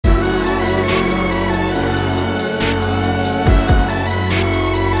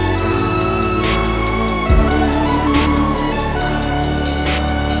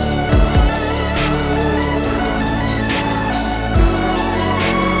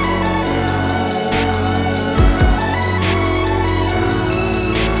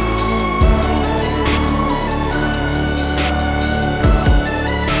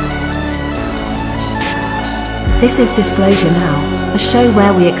This is Disclosure Now, a show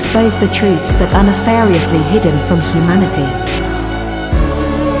where we expose the truths that are nefariously hidden from humanity.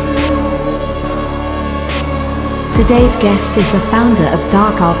 Today's guest is the founder of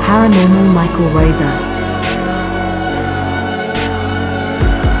Dark Our Paranormal, Michael Rosa.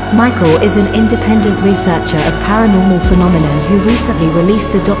 Michael is an independent researcher of paranormal phenomenon who recently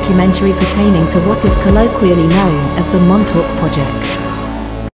released a documentary pertaining to what is colloquially known as the Montauk Project.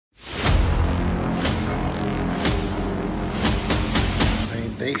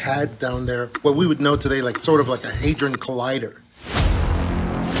 They had down there what we would know today like sort of like a hadron collider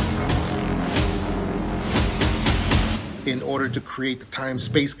in order to create the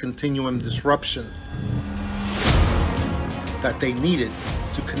time-space continuum disruption that they needed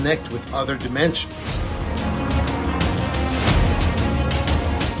to connect with other dimensions.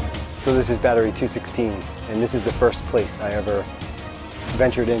 So this is Battery 216, and this is the first place I ever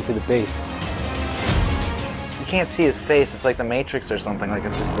ventured into the base. You can't see his face. It's like the Matrix or something. Like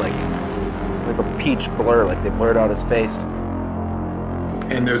it's just like a peach blur. Like they blurred out his face.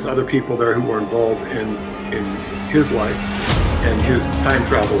 And there's other people there who were involved in his life and his time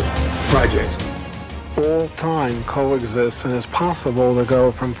travel projects. All time coexists, and it's possible to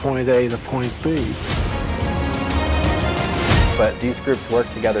go from point A to point B. But these groups work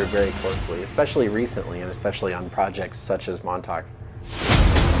together very closely, especially recently, and especially on projects such as Montauk.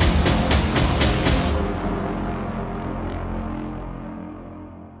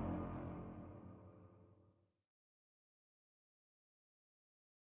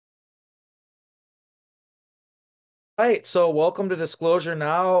 Right, so welcome to Disclosure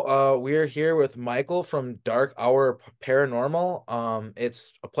Now. We're here with Michael from Dark Our Paranormal.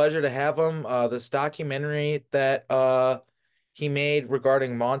 It's a pleasure to have him. This documentary that he made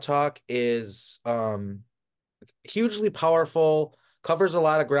regarding Montauk is hugely powerful, covers a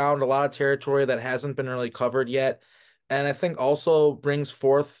lot of ground, a lot of territory that hasn't been really covered yet, and I think also brings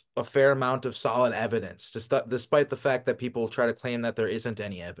forth a fair amount of solid evidence, despite the fact that people try to claim that there isn't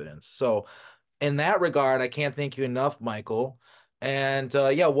any evidence. So in that regard, I can't thank you enough, Michael. And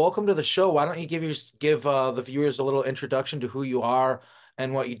yeah, welcome to the show. Why don't you give the viewers a little introduction to who you are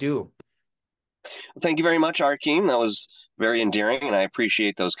and what you do? Thank you very much, Arkheim. That was very endearing, and I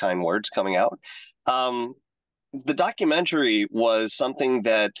appreciate those kind words coming out. The documentary was something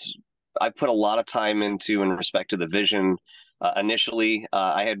that I put a lot of time into in respect to the vision. Initially,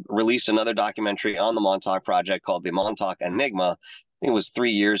 I had released another documentary on the Montauk Project called the Montauk Enigma. I think it was 3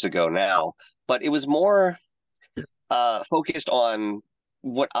 years ago now. But it was more focused on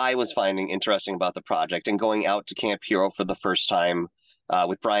what I was finding interesting about the project and going out to Camp Hero for the first time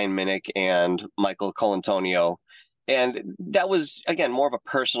with Brian Minnick and Michael Colantonio. And that was, again, more of a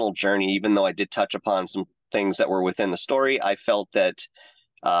personal journey, even though I did touch upon some things that were within the story. I felt that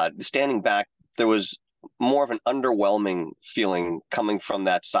standing back, there was more of an underwhelming feeling coming from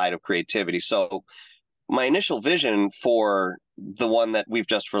that side of creativity. So my initial vision for the one that we've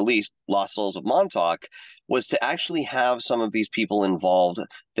just released, Lost Souls of Montauk, was to actually have some of these people involved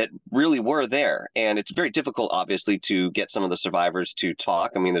that really were there. And it's very difficult, obviously, to get some of the survivors to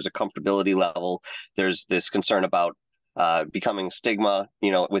talk. I mean, there's a comfortability level. There's this concern about becoming stigma,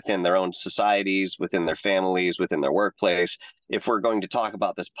 within their own societies, within their families, within their workplace, if we're going to talk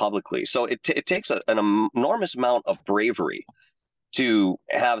about this publicly. So it takes an enormous amount of bravery to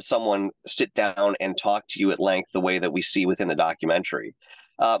have someone sit down and talk to you at length the way that we see within the documentary.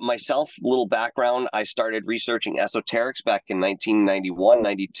 Myself, little background, I started researching esoterics back in 1991,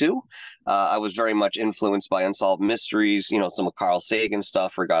 92. I was very much influenced by unsolved mysteries, some of Carl Sagan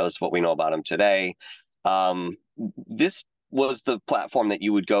stuff, regardless of what we know about him today. This was the platform that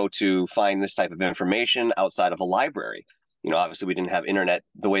you would go to find this type of information outside of a library. Obviously we didn't have internet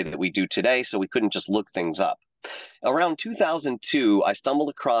the way that we do today, so we couldn't just look things up. Around 2002, I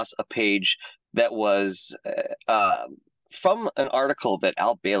stumbled across a page that was from an article that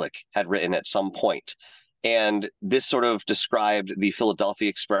Al Bielek had written at some point. And this sort of described the Philadelphia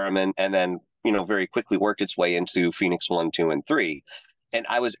experiment and then, very quickly worked its way into Phoenix 1, 2, and 3. And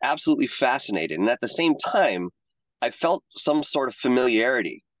I was absolutely fascinated. And at the same time, I felt some sort of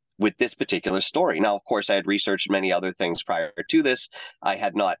familiarity with this particular story. Now, of course, I had researched many other things prior to this. I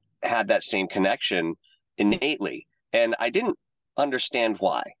had not had that same connection innately, and I didn't understand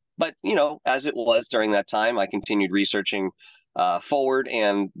why. But, as it was during that time, I continued researching forward,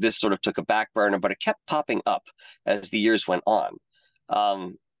 and this sort of took a back burner, but it kept popping up as the years went on.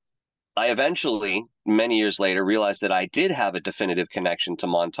 I eventually, many years later, realized that I did have a definitive connection to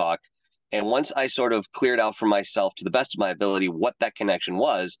Montauk. And once I sort of cleared out for myself, to the best of my ability, what that connection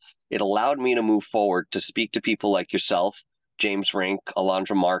was, it allowed me to move forward to speak to people like yourself, James Rink,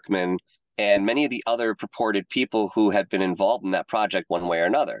 Alondra Markman, and many of the other purported people who had been involved in that project one way or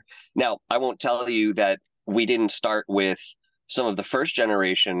another. Now, I won't tell you that we didn't start with some of the first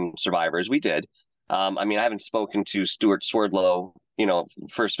generation survivors. We did. I mean, I haven't spoken to Stuart Swerdlow,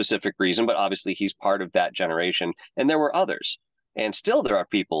 for a specific reason, but obviously he's part of that generation. And there were others. And still there are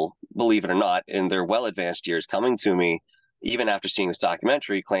people, believe it or not, in their well advanced years coming to me, even after seeing this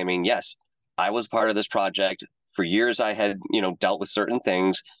documentary, claiming, yes, I was part of this project. For years, I had, dealt with certain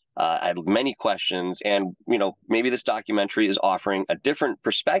things. I had many questions. And, maybe this documentary is offering a different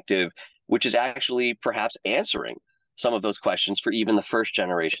perspective, which is actually perhaps answering some of those questions for even the first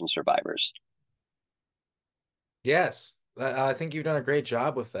generation survivors. Yes, I think you've done a great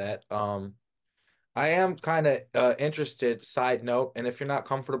job with that. I am kind of interested, side note, and if you're not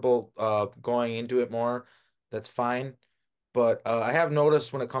comfortable going into it more, that's fine. But I have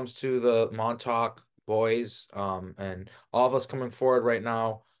noticed when it comes to the Montauk boys, and all of us coming forward right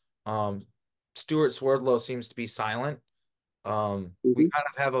now, um, Stuart Swerdlow seems to be silent. We Mhm. kind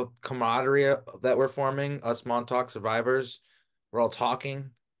of have a camaraderie that we're forming, us Montauk survivors. We're all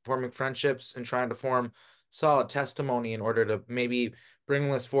talking, forming friendships, and trying to form solid testimony in order to maybe bring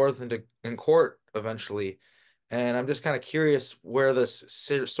this forth into in court eventually. And I'm just kind of curious where this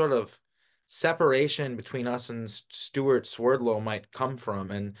sort of separation between us and Stuart Swerdlow might come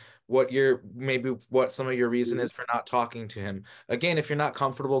from, and what some of your reason is for not talking to him. Again, if you're not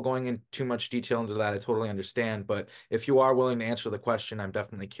comfortable going in too much detail into that, I totally understand. But if you are willing to answer the question, I'm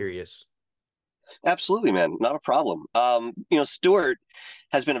definitely curious. Absolutely, man. Not a problem. Stewart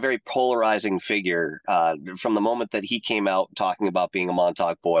has been a very polarizing figure from the moment that he came out talking about being a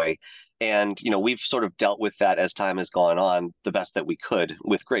Montauk boy. And, we've sort of dealt with that as time has gone on the best that we could,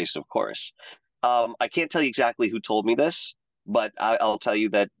 with grace, of course. I can't tell you exactly who told me this, but I'll tell you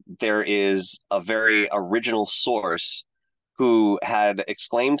that there is a very original source who had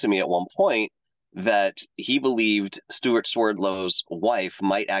exclaimed to me at one point that he believed Stuart Swerdlow's wife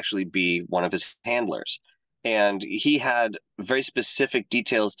might actually be one of his handlers. And he had very specific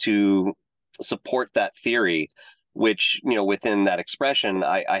details to support that theory, which, within that expression,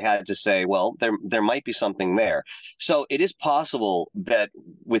 I had to say, well, there might be something there. So it is possible that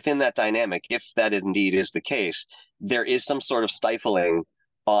within that dynamic, if that indeed is the case, there is some sort of stifling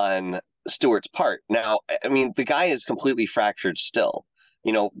on Stewart's part. Now, I mean, the guy is completely fractured still,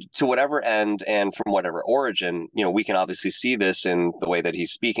 to whatever end and from whatever origin. We can obviously see this in the way that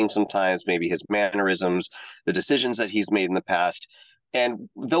he's speaking sometimes, maybe his mannerisms, the decisions that he's made in the past. And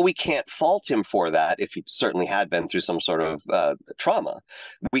though we can't fault him for that, if he certainly had been through some sort of trauma,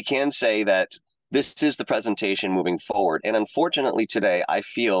 we can say that this is the presentation moving forward. And unfortunately, today, I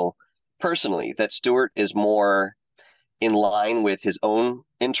feel personally that Stewart is more in line with his own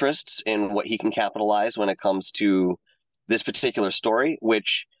interests in what he can capitalize when it comes to this particular story,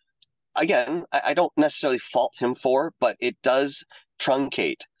 which, again, I don't necessarily fault him for, but it does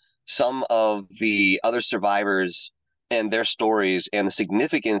truncate some of the other survivors and their stories and the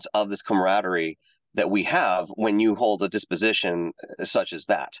significance of this camaraderie that we have when you hold a disposition such as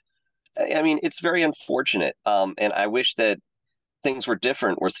that. I mean, it's very unfortunate, and I wish that things were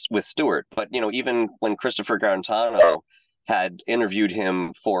different with Stewart. But even when Christopher Garantano had interviewed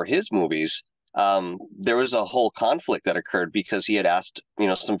him for his movies, there was a whole conflict that occurred because he had asked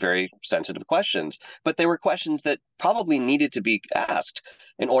some very sensitive questions, but they were questions that probably needed to be asked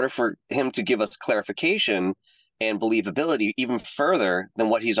in order for him to give us clarification and believability even further than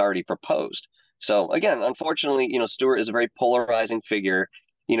what he's already proposed. So again, unfortunately, Stewart is a very polarizing figure.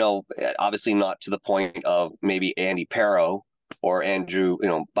 Obviously not to the point of maybe Andy Perro or Andrew,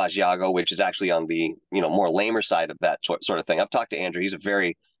 Basiago, which is actually on the, more lamer side of that sort of thing. I've talked to Andrew. He's a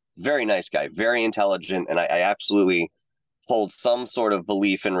very, very nice guy, very intelligent. And I absolutely hold some sort of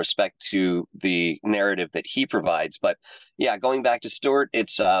belief and respect to the narrative that he provides. But yeah, going back to Stewart,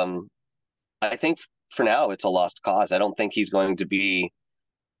 it's, I think for now, it's a lost cause. I don't think he's going to be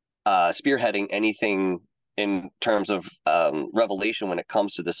spearheading anything in terms of revelation when it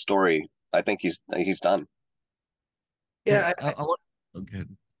comes to this story. I think he's done. Yeah, Okay.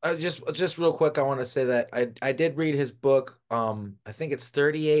 just real quick, I want to say that I did read his book. I think it's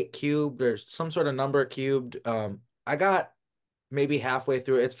 38 cubed or some sort of number cubed. I got maybe halfway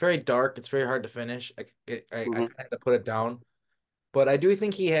through it. It's very dark. It's very hard to finish. I Mhm. kind of put it down, but I do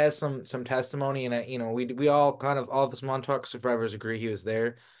think he has some testimony, and we all kind of all of us Montauk survivors agree he was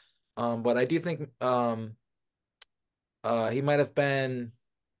there. But I do think he might have been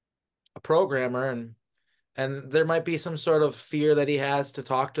a programmer, and there might be some sort of fear that he has to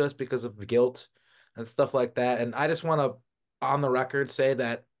talk to us because of guilt and stuff like that. And I just want to, on the record, say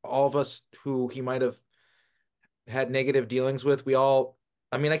that all of us who he might have had negative dealings with, we all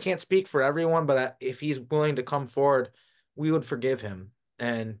I mean, I can't speak for everyone, but if he's willing to come forward, we would forgive him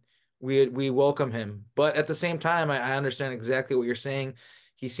and we welcome him. But at the same time, I understand exactly what you're saying.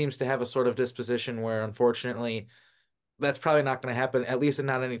 He seems to have a sort of disposition where, unfortunately, that's probably not going to happen, at least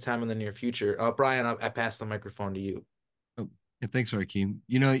not anytime in the near future. Brian, I pass the microphone to you. Oh, yeah, thanks, Rakeem.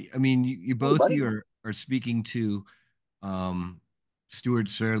 You know, I mean, you Hey, both of buddy. you are speaking to um, Stuart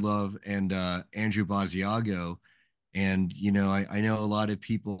Sirlove and Andrew Basiago. And, you know, I know a lot of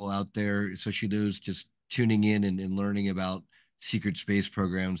people out there, especially those just tuning in and learning about secret space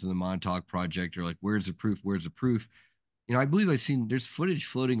programs and the Montauk Project are like, where's the proof? Where's the proof? You know, I believe I've seen there's footage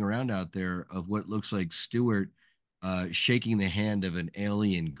floating around out there of what looks like Stewart shaking the hand of an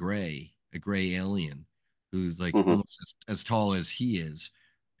alien gray, a gray alien who's like Hmm. almost as tall as he is.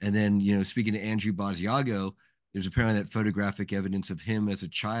 And then, you know, speaking to Andrew Basiago, there's apparently that photographic evidence of him as a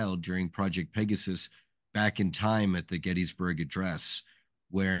child during Project Pegasus back in time at the Gettysburg Address,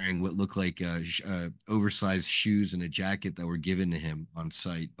 wearing what looked like oversized shoes and a jacket that were given to him on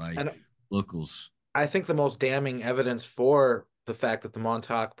site by And locals. I think the most damning evidence for the fact that the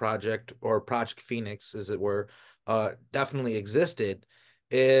Montauk Project or Project Phoenix, as it were, definitely existed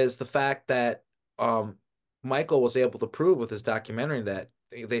is the fact that Michael was able to prove with his documentary that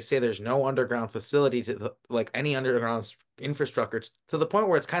they say there's no underground facility to like any underground infrastructure to the point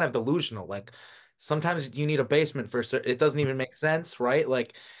where it's kind of delusional. Like sometimes you need a basement for it doesn't even make sense, right?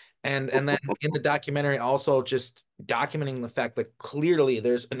 Like, and then in the documentary also just documenting the fact that clearly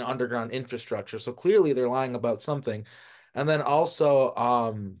there's an underground infrastructure. So clearly they're lying about something. And then also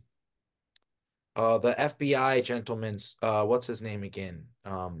the FBI gentleman's what's his name again?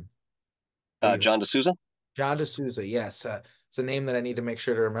 The John D'Souza. John D'Souza, yes. It's a name that I need to make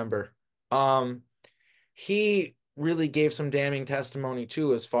sure to remember. Um he really gave some damning testimony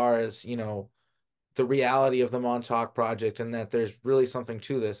too, as far as, you know, the reality of the Montauk Project and that there's really something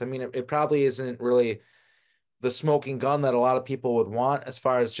to this. I mean, it probably isn't really the smoking gun that a lot of people would want as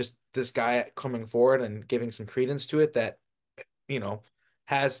far as just this guy coming forward and giving some credence to it that, you know,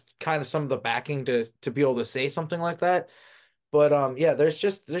 has kind of some of the backing to be able to say something like that. But yeah, there's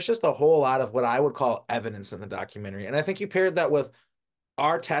just a whole lot of what I would call evidence in the documentary. And I think you paired that with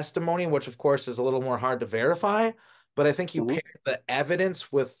our testimony, which of course is a little more hard to verify, but I think you Hmm. paired the evidence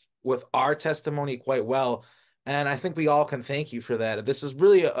with our testimony quite well. And I think we all can thank you for that. This is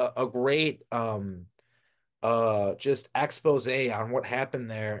really a great just expose on what happened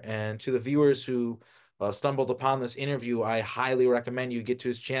there. And to the viewers who stumbled upon this interview, I highly recommend you get to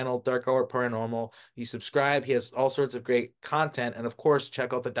his channel, Dark Hour Paranormal. You subscribe. He has all sorts of great content, and of course,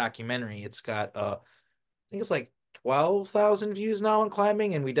 check out the documentary. It's got I think it's like 12,000 views now and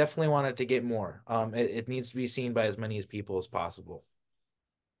climbing, and we definitely want it to get more. It needs to be seen by as many as people as possible.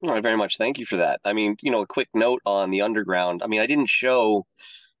 All right, very much. Thank you for that. I mean, a quick note on the underground. I mean, I didn't show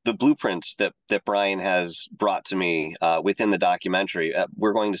the blueprints that Brian has brought to me within the documentary.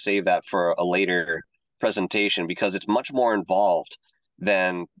 We're going to save that for a later presentation because it's much more involved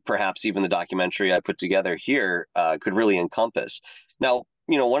than perhaps even the documentary I put together here could really encompass. Now,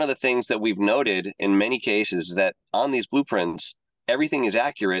 one of the things that we've noted in many cases is that on these blueprints, everything is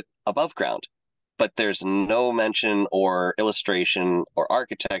accurate above ground, but there's no mention or illustration or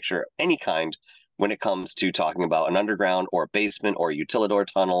architecture of any kind when it comes to talking about an underground or a basement or utilidor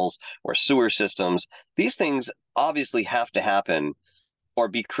tunnels or sewer systems. These things obviously have to happen or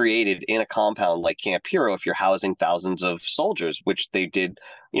be created in a compound like Camp Hero if you're housing thousands of soldiers, which they did,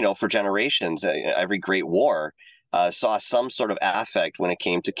 for generations. Every great war saw some sort of affect when it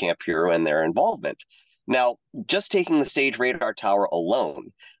came to Camp Hero and their involvement. Now, just taking the Sage Radar Tower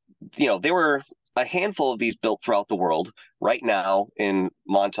alone, there were a handful of these built throughout the world. Right now in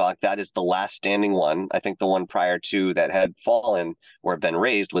Montauk, that is the last standing one. I think the one prior to that had fallen or been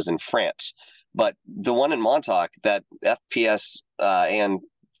raised was in France. But the one in Montauk, that FPS and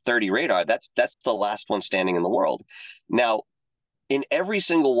 30 radar, that's the last one standing in the world. Now, in every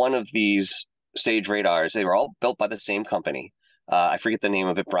single one of these Sage radars, they were all built by the same company. I forget the name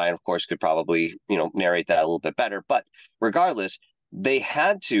of it. Brian, of course, could probably narrate that a little bit better. But regardless, they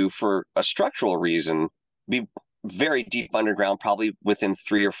had to, for a structural reason, be very deep underground, probably within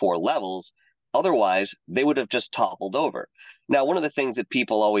 3 or 4 levels. Otherwise, they would have just toppled over. Now, one of the things that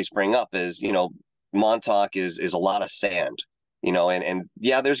people always bring up is, Montauk is a lot of sand, and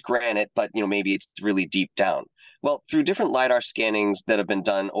yeah, there's granite, but maybe it's really deep down. Well, through different LiDAR scannings that have been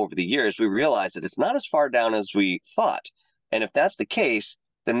done over the years, we realized that it's not as far down as we thought. And if that's the case,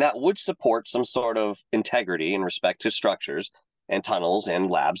 then that would support some sort of integrity in respect to structures and tunnels and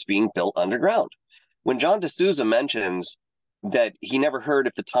labs being built underground. When John D'Souza mentions that he never heard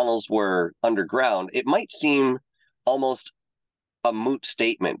if the tunnels were underground, it might seem almost a moot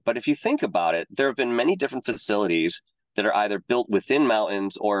statement. But if you think about it, there have been many different facilities that are either built within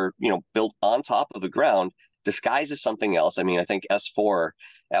mountains or, built on top of the ground, disguised as something else. I mean, I think S4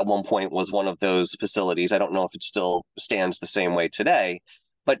 at one point was one of those facilities. I don't know if it still stands the same way today,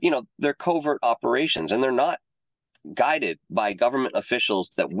 but they're covert operations, and they're not guided by government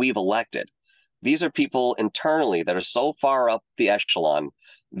officials that we've elected. These are people internally that are so far up the echelon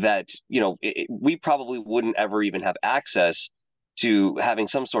that we probably wouldn't ever even have access to having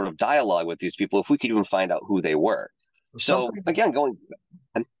some sort of dialogue with these people if we could even find out who they were. So Something again,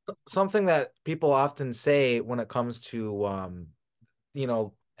 something that people often say when it comes to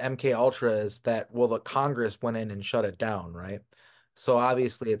MK Ultra is that, well, the Congress went in and shut it down, right? So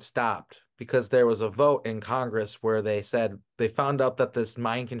obviously it stopped because there was a vote in Congress where they said they found out that this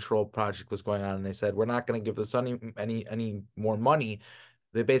mind control project was going on, and they said we're not going to give this any more money.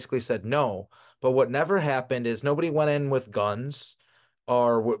 They basically said no. But what never happened is nobody went in with guns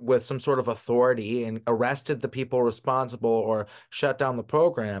or with some sort of authority and arrested the people responsible or shut down the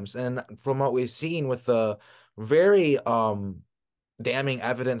programs. And from what we've seen with the very damning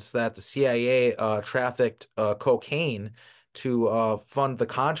evidence that the CIA trafficked cocaine to fund the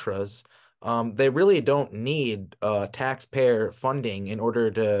Contras. They really don't need taxpayer funding in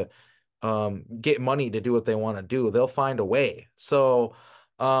order to get money to do what they want to do. They'll find a way. So,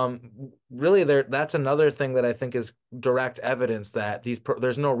 really, that's another thing that I think is direct evidence that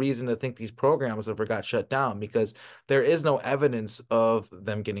there's no reason to think these programs ever got shut down, because there is no evidence of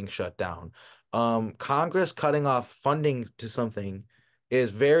them getting shut down. Congress cutting off funding to something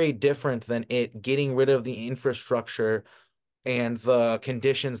is very different than it getting rid of the infrastructure and the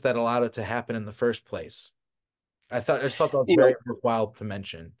conditions that allowed it to happen in the first place. I just thought that was you very know, worthwhile to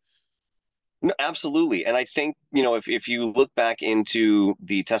mention. No, absolutely. And I think, if you look back into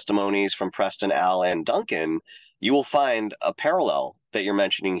the testimonies from Preston, Al, and Duncan, you will find a parallel that you're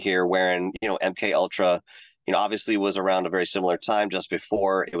mentioning here, wherein, MK Ultra, obviously was around a very similar time just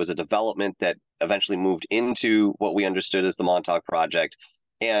before. It was a development that eventually moved into what we understood as the Montauk Project.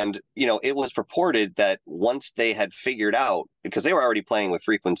 And, it was purported that once they had figured out, because they were already playing with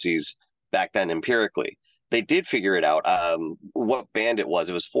frequencies back then empirically, they did figure it out. What band it was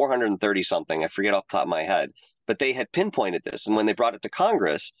 430 something. I forget off the top of my head, but they had pinpointed this. And when they brought it to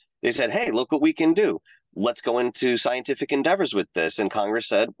Congress, they said, hey, look what we can do. Let's go into scientific endeavors with this. And Congress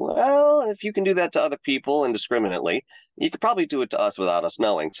said, well, if you can do that to other people indiscriminately, you could probably do it to us without us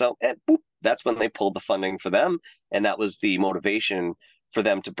knowing. So boop, that's when they pulled the funding for them. And that was the motivation for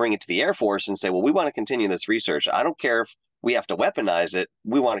them to bring it to the Air Force and say, well, we want to continue this research. I don't care if we have to weaponize it.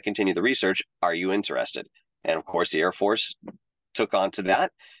 We want to continue the research. Are you interested? And of course, the Air Force took on to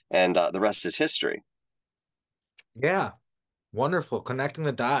that, and the rest is history. Yeah, wonderful. Connecting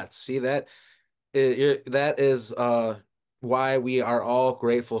the dots. See that is why we are all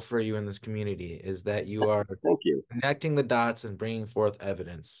grateful for you in this community, is that you are Thank you. connecting the dots and bringing forth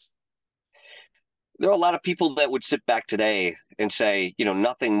evidence. There are a lot of people that would sit back today and say,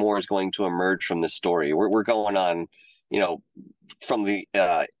 nothing more is going to emerge from this story. We're going on, from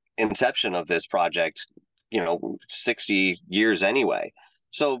the inception of this project, 60 years anyway.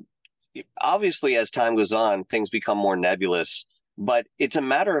 So obviously, as time goes on, things become more nebulous, but it's a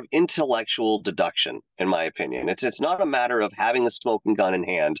matter of intellectual deduction, in my opinion. It's not a matter of having the smoking gun in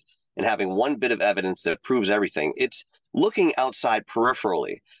hand and having one bit of evidence that proves everything. It's looking outside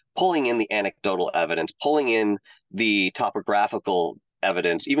peripherally, pulling in the anecdotal evidence, pulling in the topographical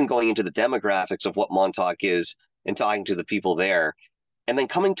evidence, even going into the demographics of what Montauk is and talking to the people there, and then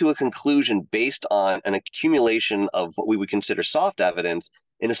coming to a conclusion based on an accumulation of what we would consider soft evidence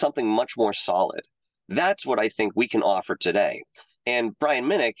into something much more solid. That's what I think we can offer today. And Brian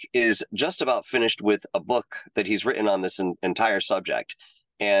Minnick is just about finished with a book that he's written on this entire subject.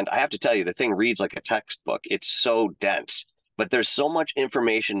 And I have to tell you, the thing reads like a textbook. It's so dense, but there's so much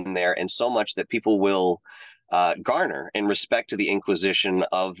information in there and so much that people will garner in respect to the Inquisition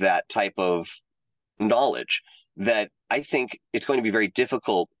of that type of knowledge, that I think it's going to be very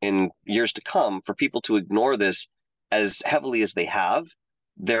difficult in years to come for people to ignore this as heavily as they have.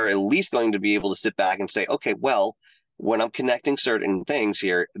 They're at least going to be able to sit back and say, okay, well, when I'm connecting certain things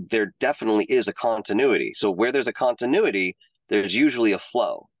here, there definitely is a continuity. So where there's a continuity, there's usually a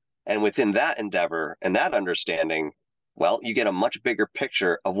flow. And within that endeavor and that understanding, well, you get a much bigger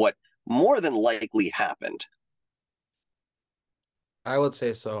picture of what more than likely happened. I would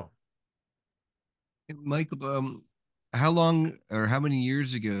say so. Michael, how long or how many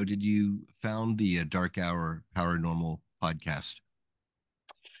years ago did you found the Dark Hour Paranormal podcast?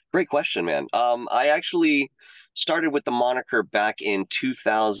 Great question, man. I actually started with the moniker back in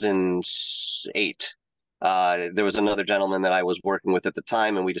 2008. There was another gentleman that I was working with at the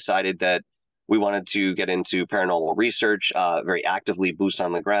time, and we decided that we wanted to get into paranormal research, very actively, boost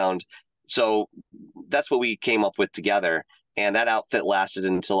on the ground. So that's what we came up with together. And that outfit lasted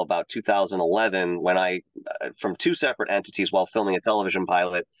until about 2011, when I, from two separate entities while filming a television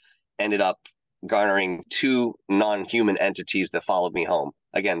pilot, ended up garnering two non-human entities that followed me home.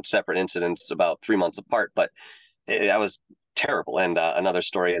 Again, separate incidents about 3 months apart, but that was terrible, and another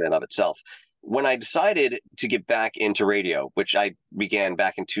story in and of itself. When I decided to get back into radio, which I began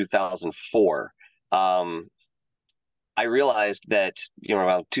back in 2004, I realized that,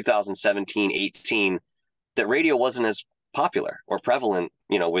 around 2017, 18, that radio wasn't as popular or prevalent,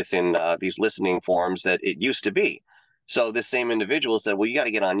 within these listening forums that it used to be. So this same individual said, "Well, you got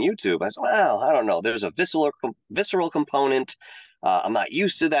to get on YouTube." I said, "Well, I don't know. There's a visceral component. I'm not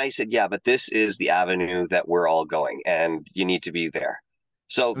used to that." He said, "Yeah, but this is the avenue that we're all going, and you need to be there."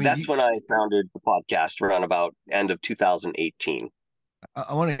 So I mean, that's when I founded the podcast around about end of 2018.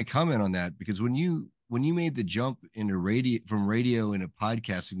 I wanted to comment on that because when you made the jump into radio from radio into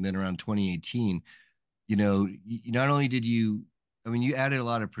podcasting, then around 2018, not only did you, I mean, you added a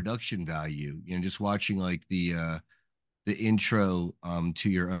lot of production value. Just watching like the intro to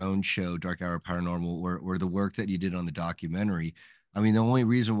your own show, Dark Hour Paranormal, or the work that you did on the documentary. I mean, the only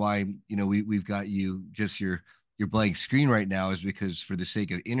reason why we've got you just your blank screen right now is because for the sake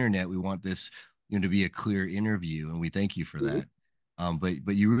of internet, we want this to be a clear interview, and we thank you for that.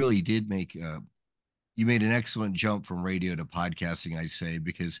 But you really did make you made an excellent jump from radio to podcasting, I'd say,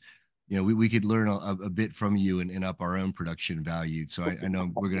 because we could learn a bit from you and up our own production value. So I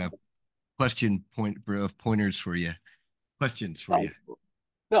know we're gonna have pointers for you, questions for you.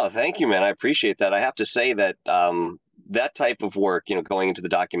 No, thank you, man. I appreciate that. I have to say that that type of work, going into the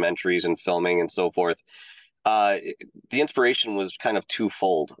documentaries and filming and so forth, the inspiration was kind of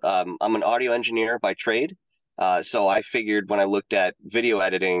twofold. I'm an audio engineer by trade, so I figured when I looked at video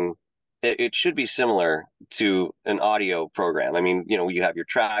editing, it should be similar to an audio program. I mean, you have your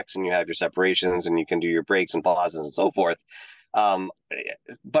tracks and you have your separations and you can do your breaks and pauses and so forth.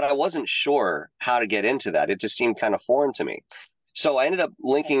 But I wasn't sure how to get into that. It just seemed kind of foreign to me. So I ended up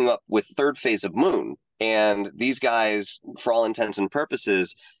linking up with Third Phase of Moon. And these guys, for all intents and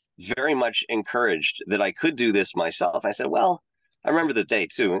purposes, very much encouraged that I could do this myself. I said, well, I remember the day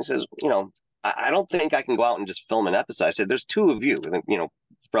too. And he says, I don't think I can go out and just film an episode. I said, there's two of you,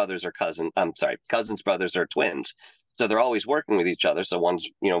 brothers or cousins. I'm sorry, cousins, brothers, or twins. So they're always working with each other. So one's,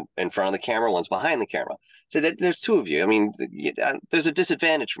 in front of the camera, one's behind the camera. So there's two of you. I mean, there's a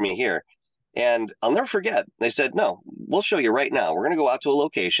disadvantage for me here. And I'll never forget. They said, no, we'll show you right now. We're going to go out to a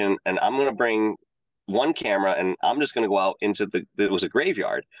location and I'm going to bring one camera and I'm just going to go out into it was a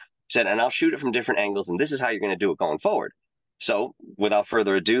graveyard. Said, and I'll shoot it from different angles. And this is how you're going to do it going forward. So without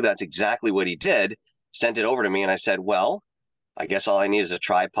further ado, that's exactly what he did. Sent it over to me. And I said, well, I guess all I need is a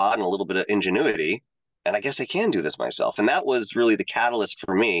tripod and a little bit of ingenuity. And I guess I can do this myself. And that was really the catalyst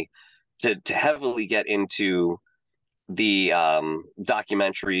for me to heavily get into the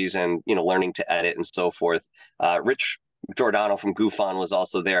documentaries and, learning to edit and so forth. Rich Giordano from Goofon was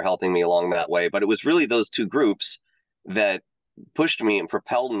also there helping me along that way. But it was really those two groups that pushed me and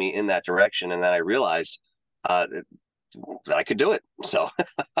propelled me in that direction. And then I realized that I could do it. So.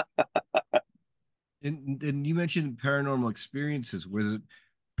 And you mentioned paranormal experiences. Was it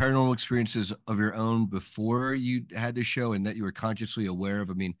paranormal experiences of your own before you had the show and that you were consciously aware of?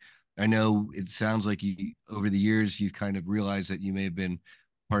 I mean, I know it sounds like you, over the years, you've kind of realized that you may have been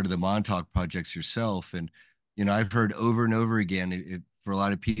part of the Montauk projects yourself. And, I've heard over and over again, for a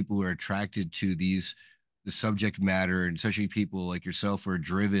lot of people who are attracted to the subject matter, and especially people like yourself who are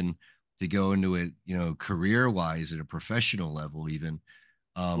driven to go into it, career-wise at a professional level, even.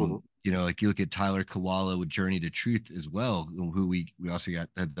 Like you look at Tyler Koala with Journey to Truth as well, who we also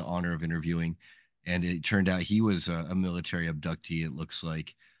had the honor of interviewing. And it turned out he was a military abductee, it looks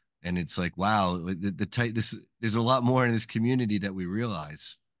like. And it's like, wow, there's a lot more in this community that we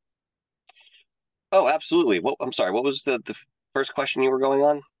realize. Oh, absolutely. I'm sorry. What was the first question you were going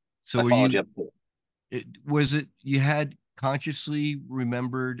on? So was it you had consciously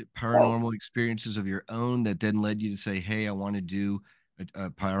remembered paranormal experiences of your own that then led you to say, hey, I want to do a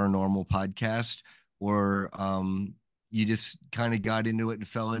paranormal podcast, or you just kind of got into it and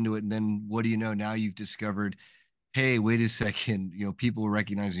fell into it, and then what do you know, now you've discovered, hey, wait a second, people are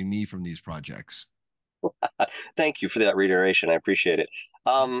recognizing me from these projects? Thank you for that reiteration. I appreciate it.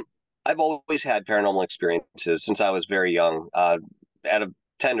 I've always had paranormal experiences since I was very young. At a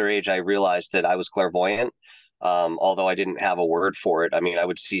tender age, I realized that I was clairvoyant, although I didn't have a word for it. I mean, I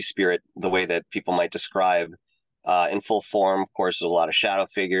would see spirit the way that people might describe in full form. Of course, there's a lot of shadow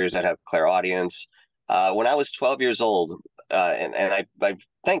figures that have clairaudience. When I was 12 years old, and I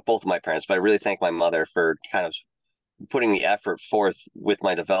thank both of my parents, but I really thank my mother for kind of putting the effort forth with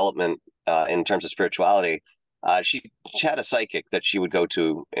my development in terms of spirituality. She had a psychic that she would go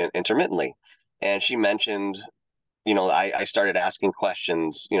to intermittently, and she mentioned, I started asking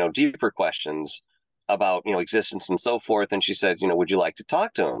questions, deeper questions about, existence and so forth. And she said, would you like to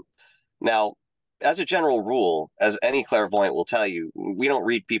talk to him? Now, as a general rule, as any clairvoyant will tell you, we don't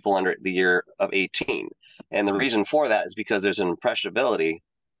read people under the year of 18. And the reason for that is because there's an impressionability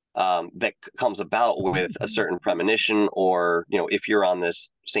that comes about with a certain premonition, or, if you're on this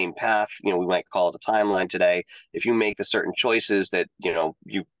same path, we might call it a timeline today. If you make the certain choices that,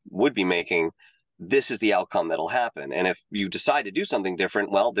 you would be making, this is the outcome that'll happen. And if you decide to do something different,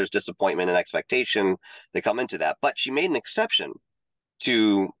 well, there's disappointment and expectation that come into that. But she made an exception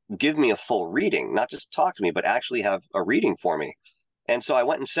to give me a full reading, not just talk to me, but actually have a reading for me. And so I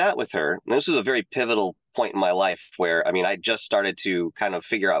went and sat with her. And this was a very pivotal point in my life where, I just started to kind of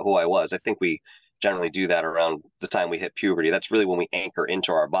figure out who I was. I think we generally do that around the time we hit puberty. That's really when we anchor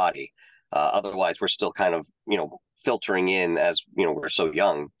into our body. Otherwise, we're still kind of, filtering in as, we're so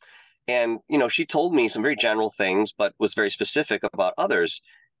young. And, she told me some very general things, but was very specific about others,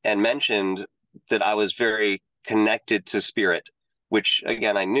 and mentioned that I was very connected to spirit, which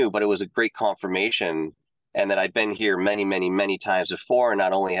again, I knew, but it was a great confirmation. And that I've been here many, many, many times before. And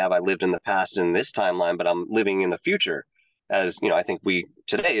not only have I lived in the past in this timeline, but I'm living in the future. As I think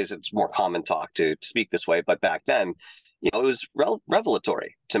today it's more common talk to speak this way, but back then, it was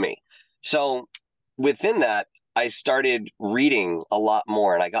revelatory to me. So within that, I started reading a lot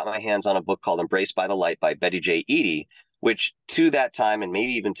more, and I got my hands on a book called Embraced by the Light by Betty J. Eady, which to that time, and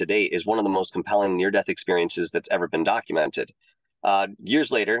maybe even today, is one of the most compelling near-death experiences that's ever been documented.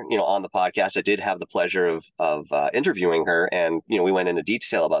 Years later, on the podcast, I did have the pleasure of interviewing her, and we went into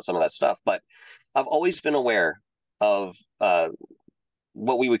detail about some of that stuff. But I've always been aware of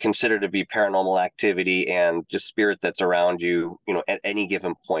what we would consider to be paranormal activity and just spirit that's around you, at any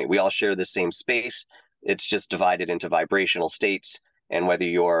given point. We all share the same space. It's just divided into vibrational states, and whether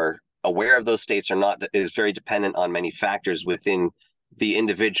you're aware of those states or not is very dependent on many factors within the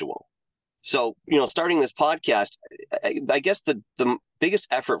individual. So, starting this podcast, I guess the biggest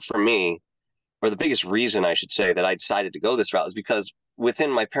effort for me, or the biggest reason I should say that I decided to go this route, is because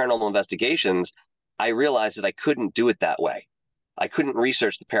within my paranormal investigations, I realized that I couldn't do it that way. I couldn't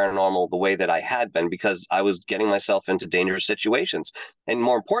research the paranormal the way that I had been, because I was getting myself into dangerous situations. And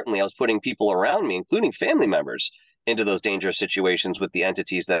more importantly, I was putting people around me, including family members, into those dangerous situations with the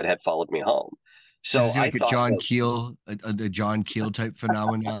entities that had followed me home. So Is it I like a thought John that, Keel, a John Keel type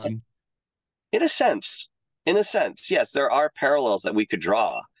phenomenon? in a sense, yes, there are parallels that we could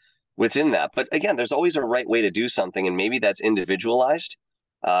draw within that. But again, there's always a right way to do something, and maybe that's individualized.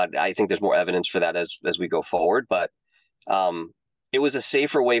 I think there's more evidence for that as we go forward. But it was a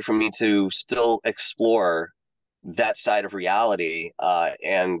safer way for me to still explore that side of reality,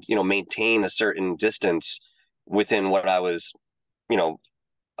 and maintain a certain distance within what I was, you know,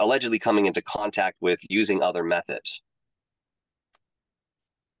 allegedly coming into contact with using other methods.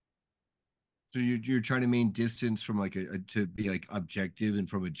 So you're trying to maintain distance from like to be like objective and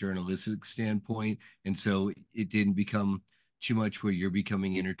from a journalistic standpoint, and so it didn't become too much where you're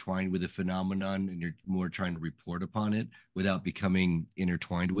becoming intertwined with a phenomenon and you're more trying to report upon it without becoming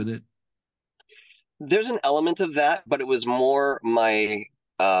intertwined with it. There's an element of that, but it was more my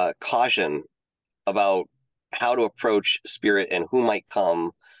caution about how to approach spirit and who might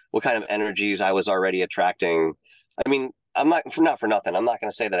come, what kind of energies I was already attracting. I mean, I'm not for nothing. I'm not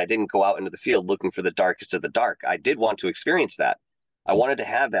going to say that I didn't go out into the field looking for the darkest of the dark. I did want to experience that. I wanted to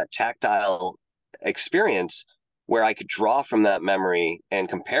have that tactile experience where I could draw from that memory and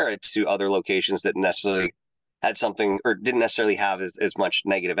compare it to other locations that necessarily had something or didn't necessarily have as much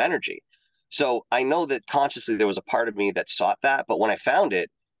negative energy. So I know that consciously there was a part of me that sought that, but when I found it,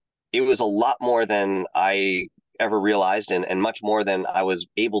 it was a lot more than I ever realized, and much more than I was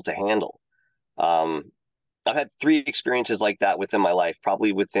able to handle. Um, I've had three experiences like that within my life,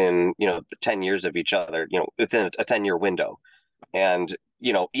 probably within, 10 years of each other, within a 10-year window. And,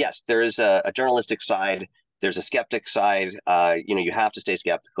 yes, there is a journalistic side. There's a skeptic side. You have to stay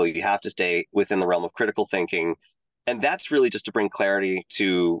skeptical. You have to stay within the realm of critical thinking. And that's really just to bring clarity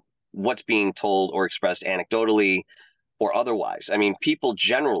to what's being told or expressed anecdotally or otherwise. I mean, people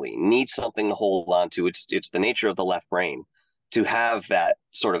generally need something to hold on to. It's the nature of the left brain to have that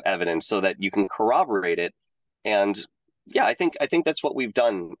sort of evidence so that you can corroborate it. And yeah, I think that's what we've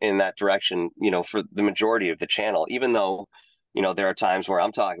done in that direction, for the majority of the channel, even though, there are times where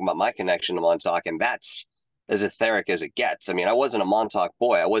I'm talking about my connection to Montauk, and that's as etheric as it gets. I mean, I wasn't a Montauk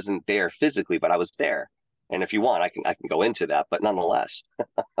boy. I wasn't there physically, but I was there. And if you want, I can go into that, but nonetheless.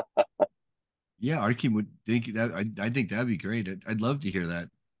 Yeah, Arkin would think that. I think that'd be great. I'd love to hear that.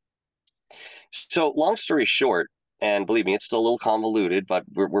 So long story short, and believe me, it's still a little convoluted, but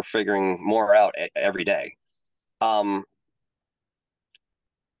we're figuring more out every day. Um,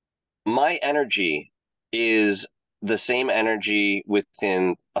 my energy is the same energy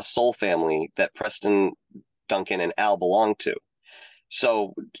within a soul family that Preston, Duncan, and Al belong to.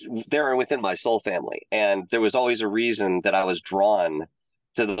 So they're within my soul family. And there was always a reason that I was drawn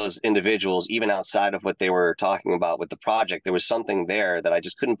to those individuals, even outside of what they were talking about with the project. There was something there that I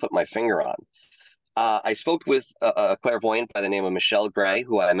just couldn't put my finger on. I spoke with a clairvoyant by the name of Michelle Gray,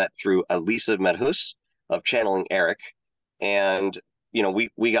 who I met through Elisa Medhus of Channeling Eric. And,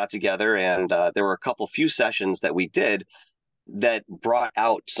 we got together, and there were a few sessions that we did that brought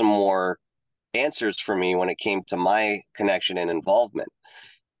out some more answers for me when it came to my connection and involvement.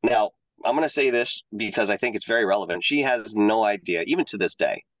 Now, I'm going to say this because I think it's very relevant. She has no idea, even to this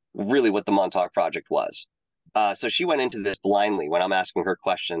day, really what the Montauk Project was. So she went into this blindly when I'm asking her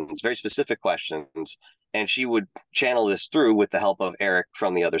questions, very specific questions, and she would channel this through with the help of Eric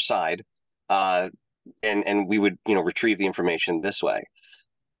from the other side, and we would retrieve the information this way.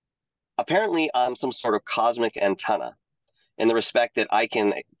 Apparently, I'm some sort of cosmic antenna in the respect that I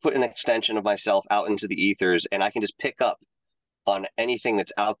can put an extension of myself out into the ethers, and I can just pick up on anything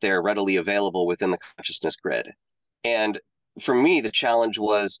that's out there readily available within the consciousness grid. And for me, the challenge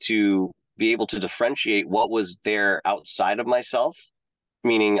was to be able to differentiate what was there outside of myself,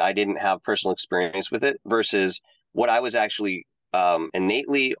 meaning I didn't have personal experience with it, versus what I was actually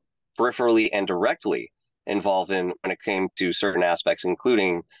innately, peripherally, and directly involved in when it came to certain aspects,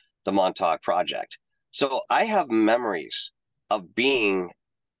 including the Montauk Project. So I have memories of being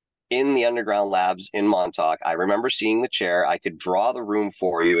in the underground labs in Montauk. I remember seeing the chair. I could draw the room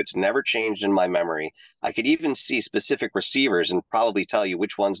for you. It's never changed in my memory. I could even see specific receivers and probably tell you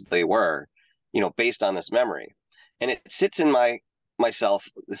which ones they were, based on this memory. And it sits in myself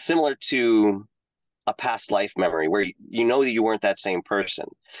similar to a past life memory where you know that you weren't that same person.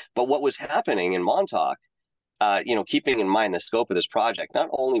 But what was happening in Montauk, keeping in mind the scope of this project, not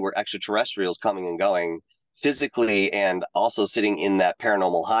only were extraterrestrials coming and going physically and also sitting in that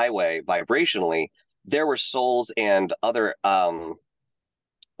paranormal highway vibrationally, there were souls and other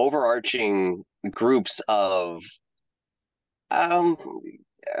overarching groups of, I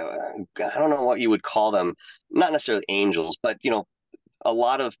don't know what you would call them, not necessarily angels, but, a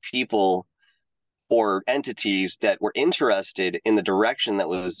lot of people or entities that were interested in the direction that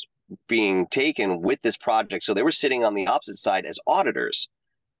was being taken with this project. So they were sitting on the opposite side as auditors.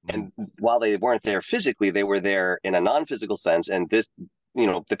 And while they weren't there physically, they were there in a non-physical sense. And this,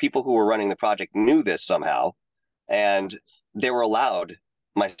 the people who were running the project knew this somehow. And they were allowed,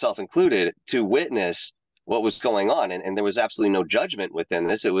 myself included, to witness what was going on. And there was absolutely no judgment within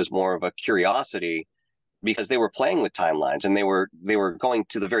this. It was more of a curiosity because they were playing with timelines, and they were going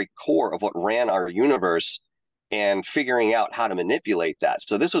to the very core of what ran our universe and figuring out how to manipulate that.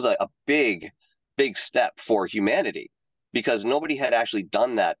 So this was a big, big step for humanity, because nobody had actually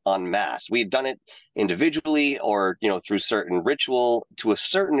done that en masse. We had done it individually or, through certain ritual to a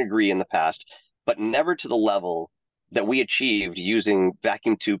certain degree in the past, but never to the level that we achieved using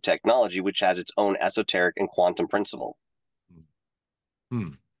vacuum tube technology, which has its own esoteric and quantum principle.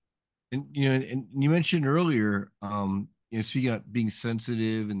 Hmm. And you mentioned earlier, speaking of being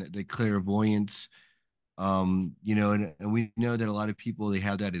sensitive and the clairvoyance, and we know that a lot of people, they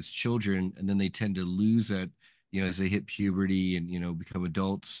have that as children, and then they tend to lose that, as they hit puberty and become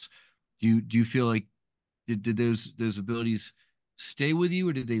adults. Do you feel like did those abilities stay with you,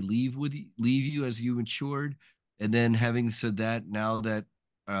 or did they leave you as you matured? And then, having said that, now that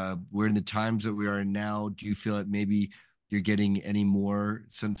we're in the times that we are in now, do you feel that maybe you're getting any more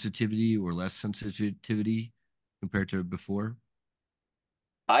sensitivity or less sensitivity compared to before?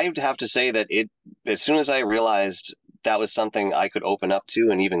 I'd have to say that as soon as I realized that was something I could open up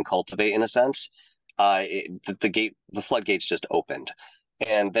to and even cultivate in a sense, the floodgates just opened,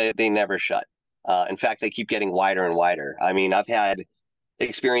 and they never shut. In fact, they keep getting wider and wider. I mean, I've had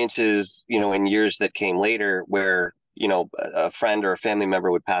experiences, in years that came later where, a friend or a family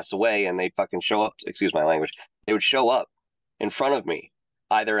member would pass away and they'd fucking show up, excuse my language, they would show up in front of me,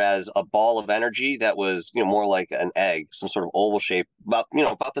 either as a ball of energy that was, more like an egg, some sort of oval shape, about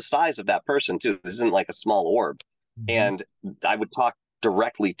the size of that person too. This isn't like a small orb. And I would talk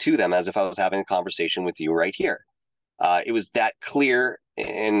directly to them as if I was having a conversation with you right here. It was that clear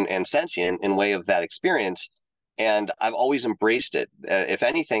and sentient in way of that experience. And I've always embraced it. If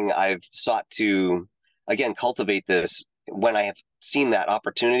anything, I've sought to again, cultivate this when I have seen that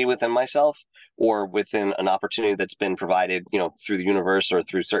opportunity within myself or within an opportunity that's been provided, through the universe or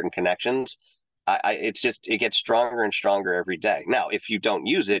through certain connections. It's just, it gets stronger and stronger every day. Now, if you don't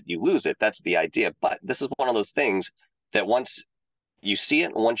use it, you lose it. That's the idea. But this is one of those things that once you see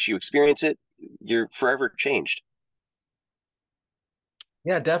it, once you experience it, you're forever changed.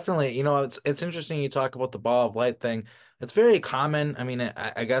 Yeah, definitely. It's interesting you talk about the ball of light thing. It's very common. I mean,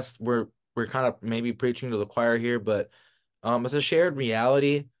 I guess we're kind of maybe preaching to the choir here, but it's a shared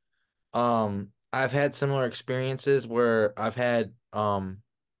reality. I've had similar experiences where I've had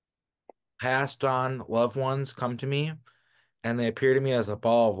passed on loved ones come to me and they appear to me as a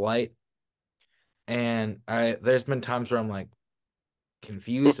ball of light. And there's been times where I'm like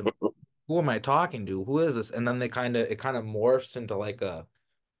confused. Who am I talking to? Who is this? And then it kind of morphs into like a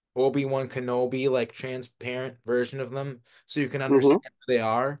Obi-Wan Kenobi, like transparent version of them, so you can Mm-hmm. understand who they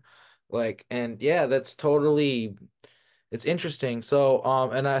are. Like, and yeah, it's interesting. So,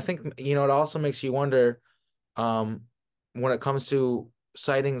 and I think, it also makes you wonder, um, when it comes to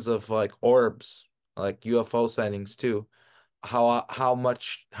sightings of like orbs, like UFO sightings too, how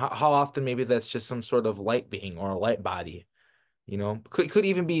often maybe that's just some sort of light being or a light body. Could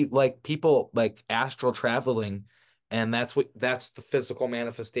even be like people like astral traveling, and that's the physical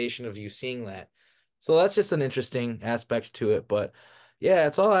manifestation of you seeing that. So that's just an interesting aspect to it. But yeah,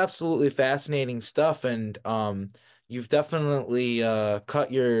 it's all absolutely fascinating stuff, and you've definitely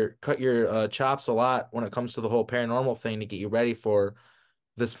cut your chops a lot when it comes to the whole paranormal thing to get you ready for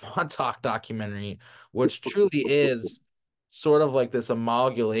this Montauk documentary, which truly is sort of like this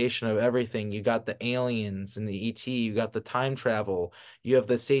amalgamation of everything. You got the aliens and the ET, you got the time travel, you have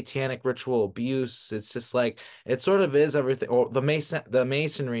the satanic ritual abuse. It's just like it sort of is everything. Or the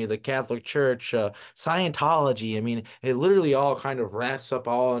masonry, the Catholic Church, Scientology. I mean, it literally all kind of wraps up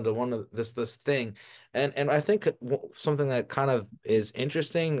all into one of this thing. And I think something that kind of is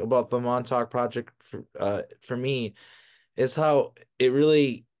interesting about the Montauk Project for me is how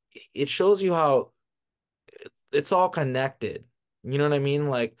it shows you how it's all connected. You know what I mean?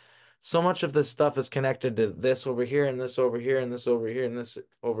 Like so much of this stuff is connected to this over here and this over here and this over here and this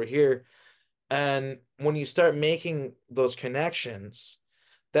over here. And when you start making those connections,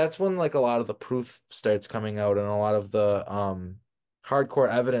 that's when like a lot of the proof starts coming out and a lot of the hardcore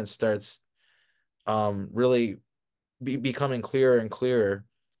evidence starts really becoming clearer and clearer.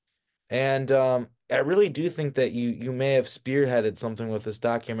 And I really do think that you may have spearheaded something with this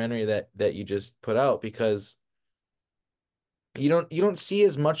documentary that you just put out because you don't see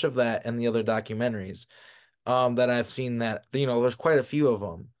as much of that in the other documentaries that I've seen that there's quite a few of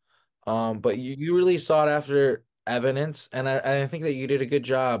them. But you really sought after evidence, and I think that you did a good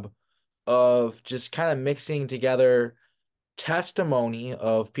job of just kind of mixing together testimony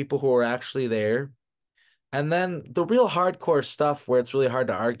of people who were actually there, and then the real hardcore stuff where it's really hard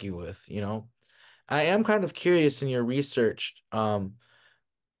to argue with. I am kind of curious in your research. I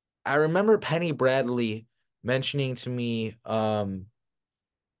remember Penny Bradley mentioning to me a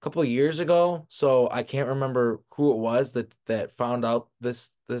couple of years ago, so I can't remember who it was that found out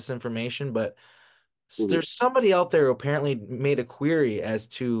this information, but Mm-hmm. there's somebody out there who apparently made a query as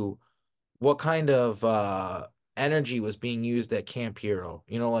to what kind of energy was being used at Camp Hero.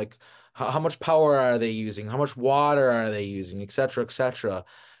 Like how much power are they using? How much water are they using, et cetera, et cetera.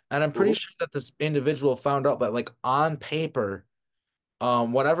 And I'm pretty Mm-hmm. sure that this individual found out that like on paper,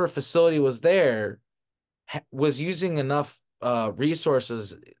 whatever facility was there was using enough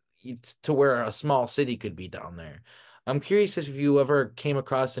resources to where a small city could be down there. I'm curious if you ever came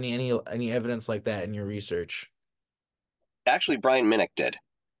across any evidence like that in your research. Actually, Brian Minnick did,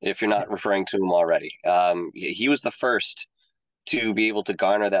 if you're not referring to him already. He was the first to be able to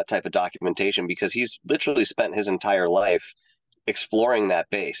garner that type of documentation because he's literally spent his entire life exploring that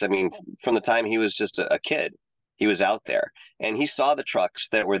base. I mean, from the time he was just a kid, he was out there and he saw the trucks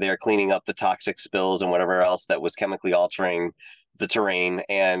that were there cleaning up the toxic spills and whatever else that was chemically altering the terrain.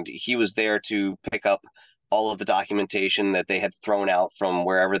 And he was there to pick up all of the documentation that they had thrown out from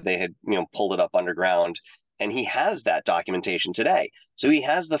wherever they had, pulled it up underground. And he has that documentation today. So he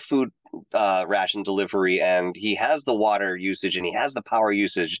has the food ration delivery and he has the water usage and he has the power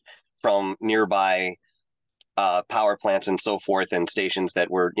usage from nearby power plants and so forth and stations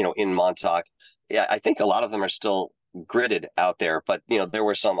that were in Montauk. Yeah, I think a lot of them are still gridded out there, but there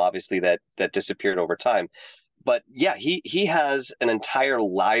were some obviously that disappeared over time. But yeah, he has an entire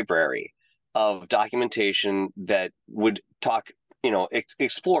library of documentation that would talk,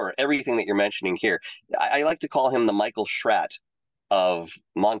 explore everything that you're mentioning here. I like to call him the Michael Schratt of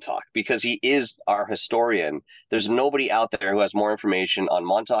Montauk because he is our historian. There's nobody out there who has more information on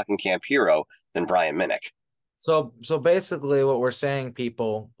Montauk and Camp Hero than Brian Minnick. So basically, what we're saying,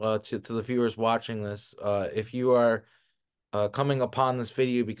 people, to the viewers watching this, if you are coming upon this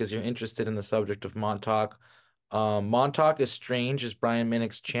video because you're interested in the subject of Montauk, Montauk is Strange is Brian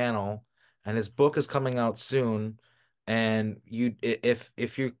Minnick's channel, and his book is coming out soon. And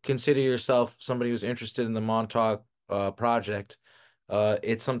if you consider yourself somebody who's interested in the Montauk project,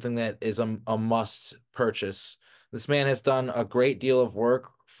 it's something that is a must purchase. This man has done a great deal of work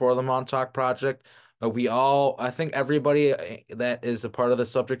for the Montauk Project. I think everybody that is a part of the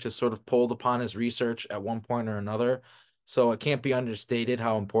subject has sort of pulled upon his research at one point or another. So it can't be understated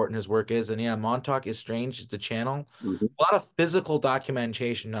how important his work is. And yeah, Montauk is Strange is the channel. Mm-hmm. A lot of physical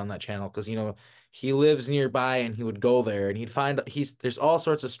documentation on that channel because he lives nearby and he would go there and he'd find there's all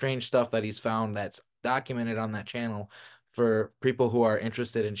sorts of strange stuff that he's found that's documented on that channel for people who are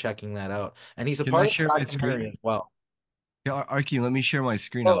interested in checking that out. And he's a Can part I of the share my documentary screen? as well. Yeah, Arky, let me share my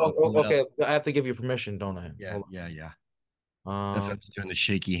screen. I'll Oh, pull it up. okay. I have to give you permission, don't I? Yeah, Hold yeah, yeah. on. That's what I was doing the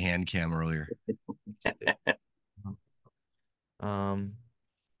shaky hand cam earlier. Um,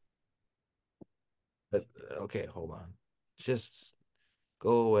 but, okay, hold on. Just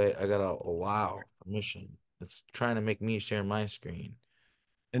go away. I got wow, permission. It's trying to make me share my screen.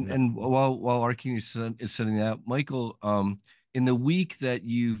 And No. while Arky is setting that, Michael, in the week that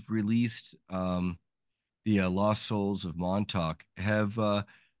you've released the Lost Souls of Montauk,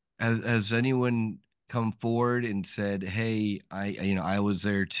 has anyone come forward and said, "Hey, I was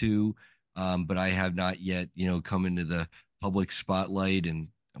there too, but I have not yet, come into the public spotlight and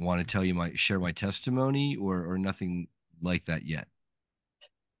I want to tell you share my testimony," or nothing like that yet?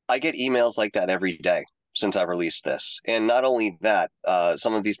 I get emails like that every day since I've released this. And not only that,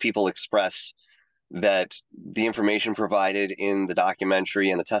 some of these people express that the information provided in the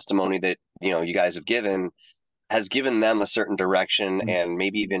documentary and the testimony that you guys have given has given them a certain direction and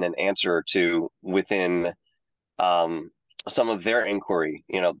maybe even an answer or two within um, some of their inquiry.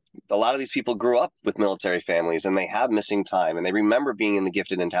 A lot of these people grew up with military families and they have missing time and they remember being in the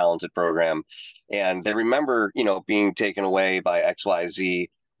gifted and talented program and they remember, being taken away by XYZ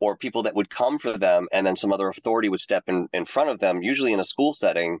or people that would come for them and then some other authority would step in front of them, usually in a school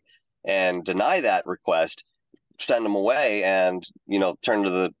setting, and deny that request, send them away and turn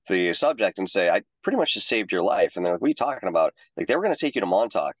to the subject and say, I pretty much just saved your life. And they're like, what are you talking about? Like, they were going to take you to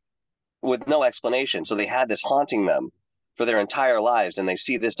Montauk with no explanation. So they had this haunting them for their entire lives, and they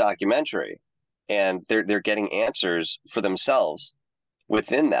see this documentary, and they're getting answers for themselves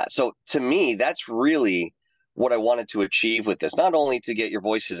within that. So to me, that's really what I wanted to achieve with this. Not only to get your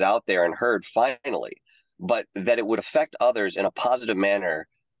voices out there and heard finally, but that it would affect others in a positive manner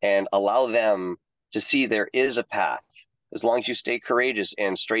and allow them to see there is a path. As long as you stay courageous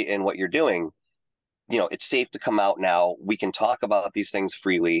and straight in what you're doing, it's safe to come out now. We can talk about these things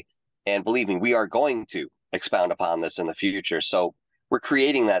freely. And believe me, we are going to expound upon this in the future. So we're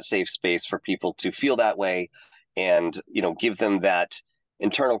creating that safe space for people to feel that way and, give them that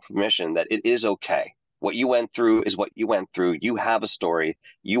internal permission that it is okay. What you went through is what you went through. You have a story.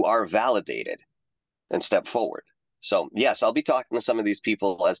 You are validated and step forward. So yes, I'll be talking to some of these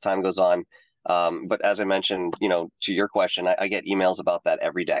people as time goes on. But as I mentioned, to your question, I get emails about that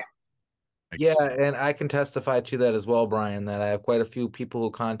every day. Yeah, and I can testify to that as well, Brian, that I have quite a few people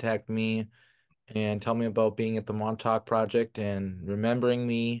who contact me and tell me about being at the Montauk Project and remembering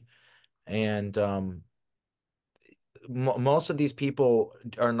me. And most of these people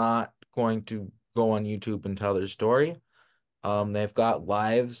are not going to go on YouTube and tell their story. They've got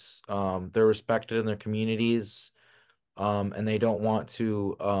lives. They're respected in their communities, and they don't want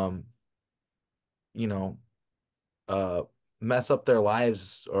to, you know, uh, mess up their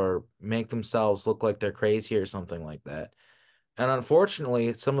lives or make themselves look like they're crazy or something like that. And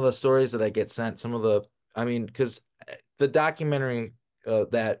unfortunately, some of the stories that I get sent, I mean, because the documentary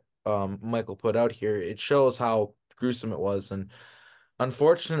that Michael put out here, it shows how gruesome it was. And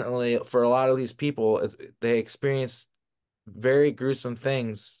unfortunately, for a lot of these people, they experienced very gruesome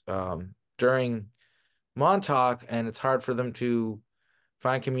things during Montauk, and it's hard for them to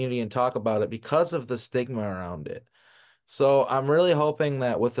find community and talk about it because of the stigma around it. So I'm really hoping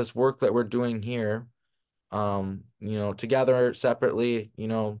that with this work that we're doing here, together, separately,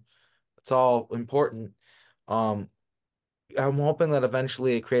 it's all important. Um, I'm hoping that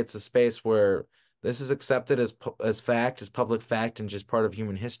eventually it creates a space where this is accepted as fact, as public fact, and just part of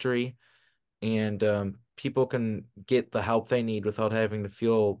human history, and people can get the help they need without having to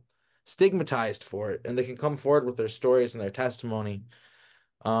feel stigmatized for it, and they can come forward with their stories and their testimony.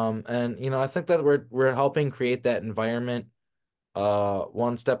 And I think that we're helping create that environment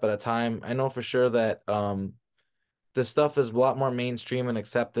one step at a time. I know for sure that this stuff is a lot more mainstream and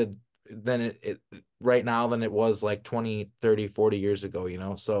accepted than it right now than it was like 20, 30, 40 years ago, you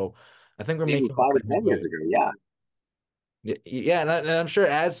know? So I think we're Even making a 5 or 10 years headway. ago, yeah. Yeah, and I'm sure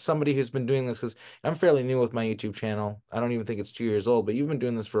as somebody who's been doing this, because I'm fairly new with my YouTube channel, I don't even think it's 2 years old, but you've been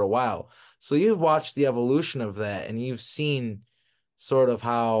doing this for a while. So you've watched the evolution of that, and you've seen sort of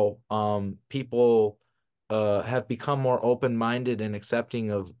how people have become more open-minded and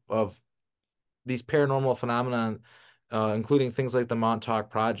accepting of these paranormal phenomena, including things like the Montauk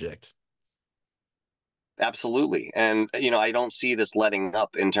Project. Absolutely. And, I don't see this letting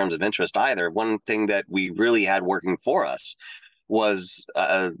up in terms of interest either. One thing that we really had working for us was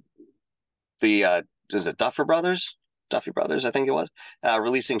the, is it Duffer Brothers? Duffy Brothers, I think it was,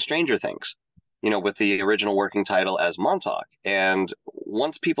 releasing Stranger Things, with the original working title as Montauk. And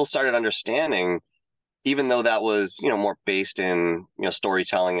once people started understanding, even though that was, more based in,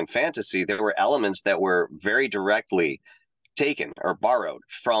 storytelling and fantasy, there were elements that were very directly taken or borrowed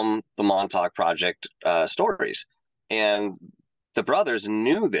from the Montauk Project stories. And the brothers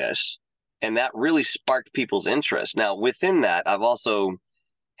knew this, and that really sparked people's interest. Now, within that, I've also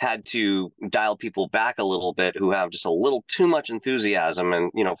had to dial people back a little bit who have just a little too much enthusiasm.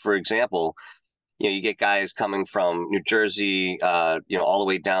 And, for example, you get guys coming from New Jersey, all the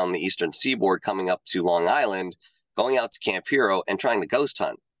way down the eastern seaboard, coming up to Long Island, going out to Camp Hero and trying to ghost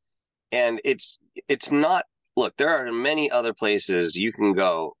hunt. And it's not, look, there are many other places you can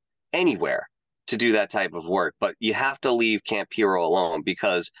go anywhere to do that type of work, but you have to leave Camp Hero alone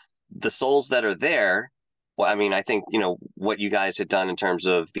because the souls that are there, well, I mean, I think, what you guys had done in terms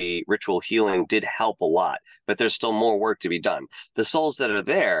of the ritual healing did help a lot, but there's still more work to be done. The souls that are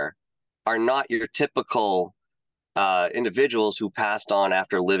there are not your typical individuals who passed on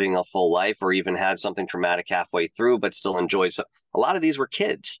after living a full life or even had something traumatic halfway through, but still enjoyed. So a lot of these were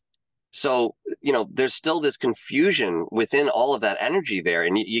kids. So, there's still this confusion within all of that energy there.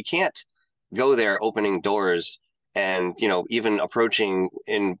 And you can't go there opening doors and, even approaching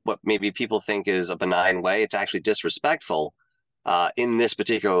in what maybe people think is a benign way. It's actually disrespectful in this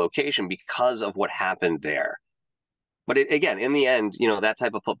particular location because of what happened there. But again, in the end, that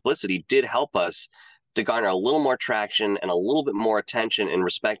type of publicity did help us to garner a little more traction and a little bit more attention in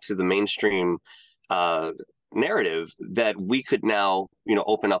respect to the mainstream uh, narrative that we could now,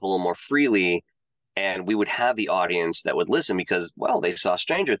 open up a little more freely, and we would have the audience that would listen because, well, they saw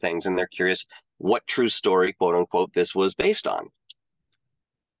Stranger Things and they're curious what true story, quote unquote, this was based on.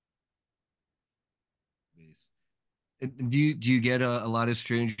 Do you get a lot of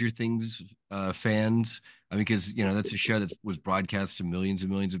Stranger Things fans? I mean, because that's a show that was broadcast to millions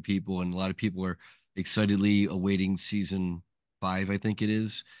and millions of people, and a lot of people are excitedly awaiting season 5, I think it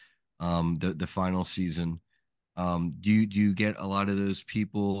is, the final season. Do you get a lot of those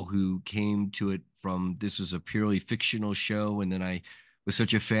people who came to it from this was a purely fictional show, and then I was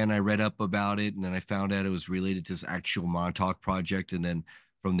such a fan, I read up about it, and then I found out it was related to this actual Montauk project, and then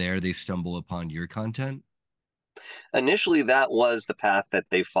from there they stumble upon your content? Initially, that was the path that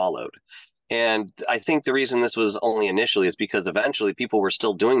they followed. And I think the reason this was only initially is because eventually people were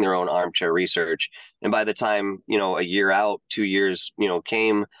still doing their own armchair research. And by the time, a year out, 2 years,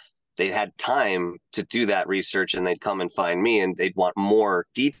 came, they had time to do that research and they'd come and find me and they'd want more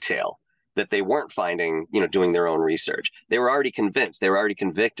detail that they weren't finding, doing their own research. They were already convinced, they were already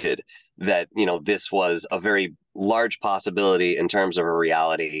convicted that, this was a very large possibility in terms of a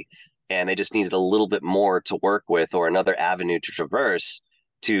reality. And they just needed a little bit more to work with or another avenue to traverse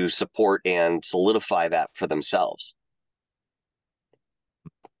to support and solidify that for themselves.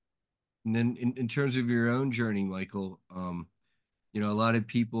 And then in terms of your own journey, Michael, a lot of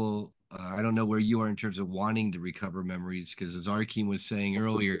people, I don't know where you are in terms of wanting to recover memories, because as Arkheim was saying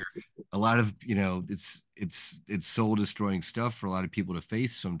earlier, a lot of, it's soul destroying stuff for a lot of people to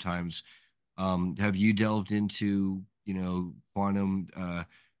face sometimes. Have you delved into, quantum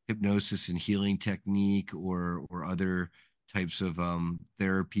hypnosis and healing technique or other types of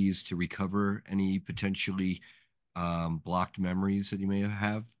therapies to recover any potentially blocked memories that you may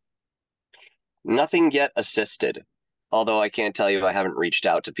have? Nothing yet assisted, although I can't tell you I haven't reached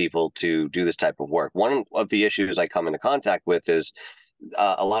out to people to do this type of work. One of the issues I come into contact with is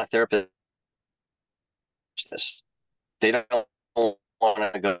a lot of therapists, this. They don't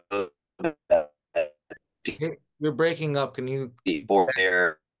want to go You're breaking up. Can you deep, or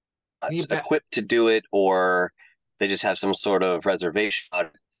they're can you back, equipped to do it, or they just have some sort of reservation.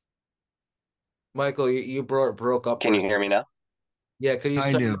 Michael? You broke up Can for you us. hear me now? Yeah, could you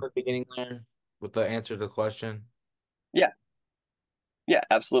Kind start of. from the beginning there with the answer to the question? Yeah, yeah,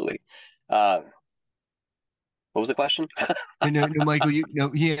 absolutely. Uh, What was the question? No, Michael, you no,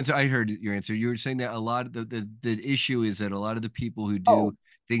 he answered. I heard your answer. You were saying that a lot of the issue is that a lot of the people who do Oh,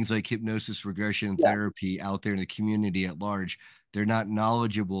 things like hypnosis regression yeah. therapy out there in the community at large, they're not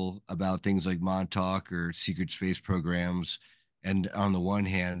knowledgeable about things like Montauk or secret space programs. And on the one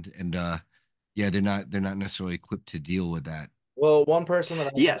hand, and yeah, they're not necessarily equipped to deal with that. Well, one person that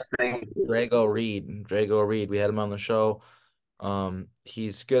I know, Yes, thank you. Drago Reed. Drago Reed, we had him on the show.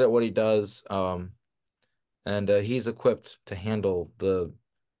 He's good at what he does. And he's equipped to handle the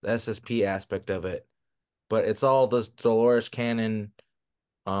SSP aspect of it. But it's all this Dolores Cannon,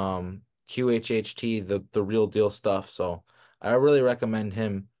 QHHT, the real deal stuff. So I really recommend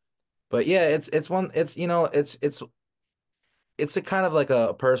him. But yeah, it's one it's you know it's a kind of like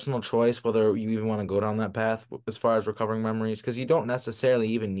a personal choice whether you even want to go down that path as far as recovering memories because you don't necessarily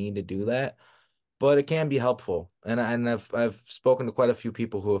even need to do that, but it can be helpful. And I've spoken to quite a few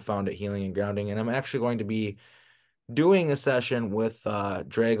people who have found it healing and grounding, and I'm actually going to be doing a session with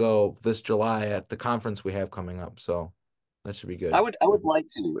Drago this July at the conference we have coming up. So that should be good. I would like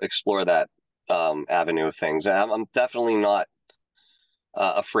to explore that avenue of things. I'm definitely not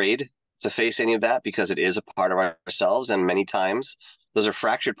afraid to face any of that because it is a part of ourselves, and many times those are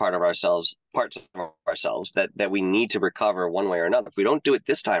fractured parts of ourselves that we need to recover one way or another. If we don't do it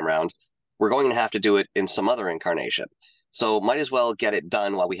this time around, we're going to have to do it in some other incarnation. So might as well get it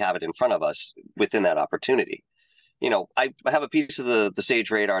done while we have it in front of us within that opportunity. I have a piece of the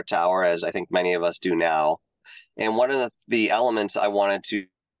Sage Radar Tower, as I think many of us do now. And one of the elements I wanted to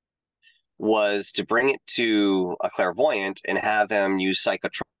was to bring it to a clairvoyant and have them use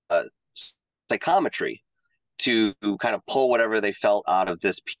psychometry to kind of pull whatever they felt out of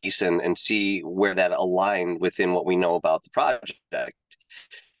this piece and see where that aligned within what we know about the project.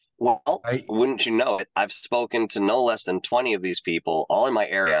 Well, I wouldn't you know it, I've spoken to no less than 20 of these people, all in my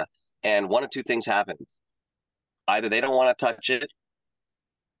area, and one of two things happens. Either they don't want to touch it,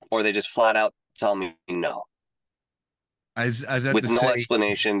 or they just flat out tell me no, I was at with to no say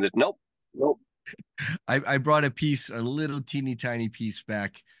explanation. That nope, nope. I brought a little teeny tiny piece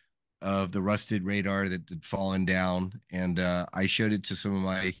back of the rusted radar that had fallen down, and I showed it to some of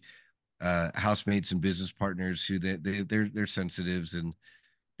my housemates and business partners who they're sensitives, and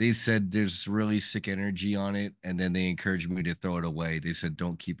they said there's really sick energy on it, and then they encouraged me to throw it away. They said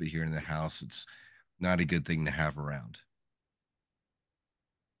don't keep it here in the house. It's not a good thing to have around.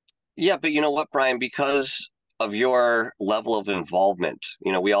 Yeah, but you know what, Brian? Because of your level of involvement,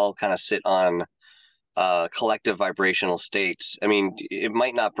 we all kind of sit on collective vibrational states. I mean, it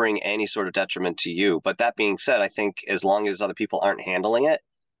might not bring any sort of detriment to you, but that being said, I think as long as other people aren't handling it,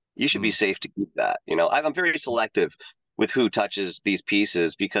 you should be Mm, safe to keep that. I'm very selective with who touches these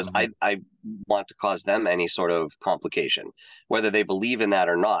pieces because I mhm. I want to cause them any sort of complication, whether they believe in that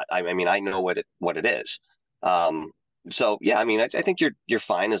or not. I mean, I know what it is. Um, so yeah, I mean, I think you're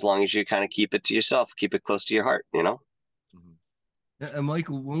fine as long as you kind of keep it to yourself, keep it close to your heart. Mhm. And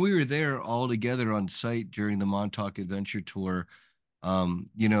Michael, when we were there all together on site during the Montauk Adventure Tour,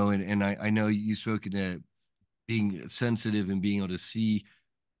 and I know you've spoken to being sensitive and being able to see,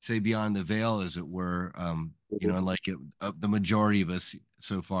 say, beyond the veil, as it were, unlike the majority of us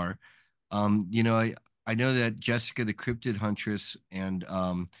so far. I know that Jessica, the cryptid huntress, and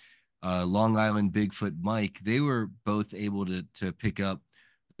Long Island Bigfoot Mike, they were both able to pick up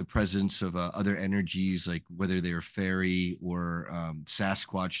the presence of other energies, like whether they're fairy or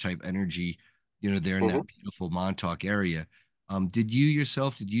Sasquatch type energy, there in Hmm. that beautiful Montauk area. Did you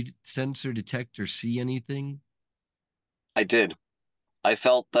yourself, did you sense or detect or see anything? I did. I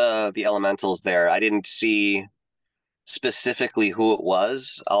felt the elementals there. I didn't see specifically who it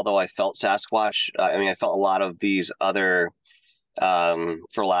was, although I felt Sasquatch. I mean, I felt a lot of these other,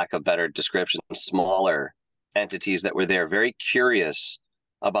 for lack of better description, smaller entities that were there, very curious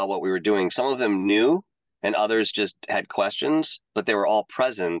about what we were doing. Some of them knew, and others just had questions, but they were all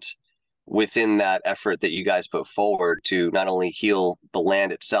present within that effort that you guys put forward to not only heal the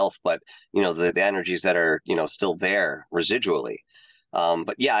land itself, but the energies that are still there residually.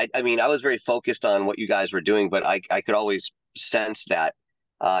 But yeah, I mean, I was very focused on what you guys were doing, but I could always sense that.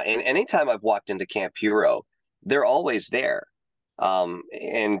 And anytime I've walked into Camp Hero, they're always there.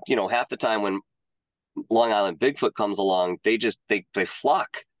 And half the time when Long Island Bigfoot comes along, they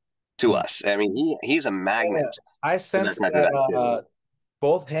flock to Hmm. us. I mean, he's a Yeah, magnet I for that sensed type of that activity.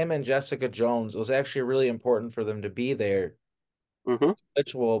 both him and Jessica Jones, it was actually really important for them to be there Hmm.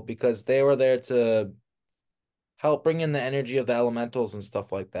 ritual because they were there to help bring in the energy of the elementals and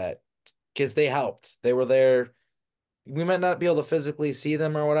stuff like that. Because they helped. They were there. We might not be able to physically see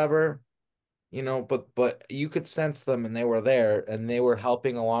them or whatever, but you could sense them and they were there and they were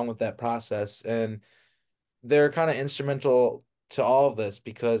helping along with that process. And they're kind of instrumental to all of this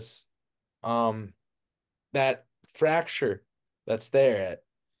because um that fracture that's there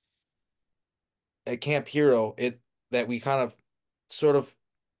at Camp Hero, it that we kind of sort of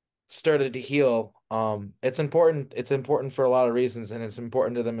started to heal. It's important for a lot of reasons, and it's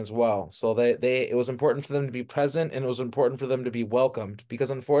important to them as well. So they it was important for them to be present, and it was important for them to be welcomed because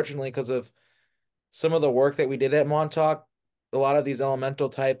unfortunately, because of some of the work that we did at Montauk, a lot of these elemental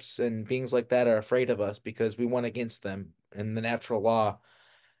types and beings like that are afraid of us because we went against them in the natural law.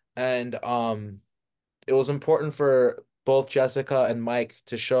 And it was important for both Jessica and Mike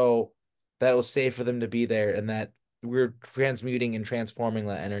to show that it was safe for them to be there and that we're transmuting and transforming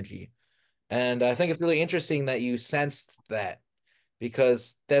that energy. And I think it's really interesting that you sensed that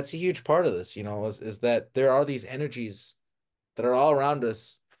because that's a huge part of this, is that there are these energies that are all around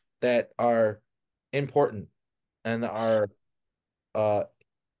us that are important and are uh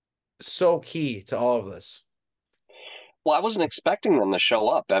so key to all of this. Well, I wasn't expecting them to show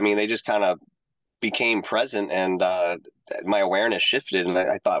up. I mean, they just kind of became present, and my awareness shifted, and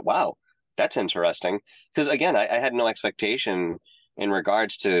I thought, wow, that's interesting. Because again, I had no expectation in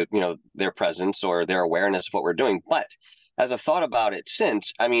regards to their presence or their awareness of what we're doing. But as I've thought about it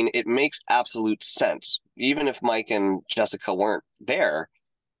since, I mean, it makes absolute sense. Even if Mike and Jessica weren't there,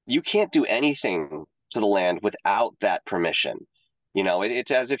 you can't do anything to the land without that permission.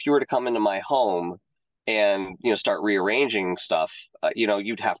 It's as if you were to come into my home and start rearranging stuff.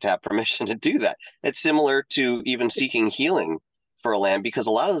 You'd have to have permission to do that. It's similar to even seeking healing for a land because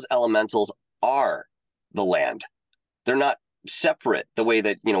a lot of those elementals are the land. They're not separate the way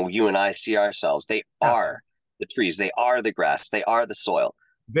that you and I see ourselves. They are the trees. They are the grass. They are the soil.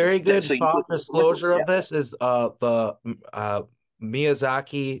 Very good So you soft disclosure yeah, of this is the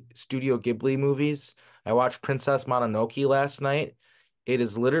Miyazaki Studio Ghibli movies. I watched Princess Mononoke last night. It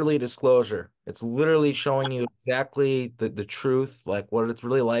is literally disclosure. It's literally showing you exactly the truth, like what it's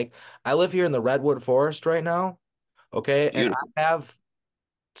really like. I live here in the Redwood Forest right now, okay? And I beautiful. have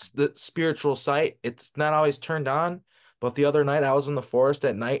the spiritual sight. It's not always turned on, but the other night I was in the forest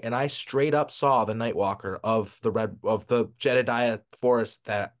at night and I straight up saw the Nightwalker of the Jedediah forest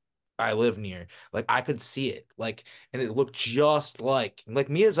that I live near. Like I could see it. Like and it looked just like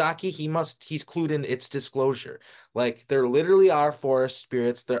Miyazaki, he's clued in its disclosure. Like there literally are forest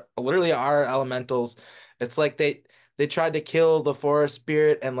spirits. There literally are elementals. It's like they tried to kill the forest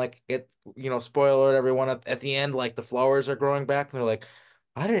spirit and like spoiler alert everyone at the end like the flowers are growing back and they're like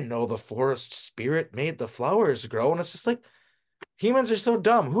I didn't know the forest spirit made the flowers grow. And it's just like humans are so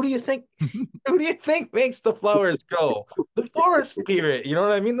dumb. Who do you think who do you think makes the flowers grow? The forest spirit, you know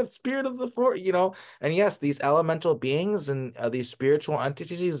what I mean? The spirit of the forest. And yes, these elemental beings and these spiritual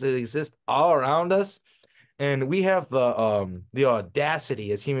entities that exist all around us. And we have the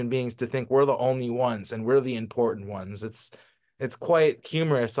audacity as human beings to think we're the only ones and we're the important ones. It's quite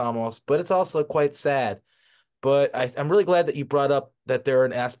humorous almost, but it's also quite sad. But I'm really glad that you brought up that they're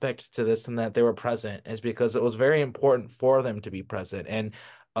an aspect to this and that they were present, is because it was very important for them to be present. And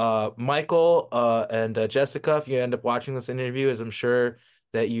Michael and Jessica, if you end up watching this interview, as I'm sure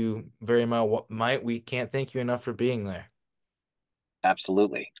that you very much might, we can't thank you enough for being there.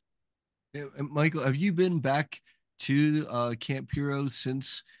 Absolutely. Yeah, and Michael, have you been back to Camp Hero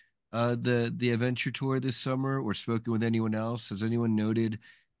since the adventure tour this summer, or spoken with anyone else? Has anyone noted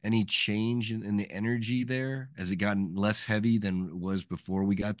any change in the energy there? Has it gotten less heavy than it was before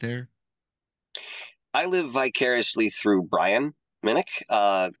we got there? I live vicariously through Brian Minnick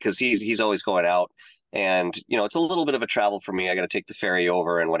because he's always going out, and it's a little bit of a travel for me. I got to take the ferry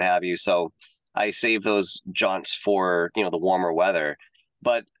over and what have you. So I save those jaunts for the warmer weather.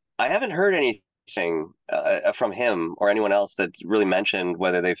 But I haven't heard anything from him or anyone else that's really mentioned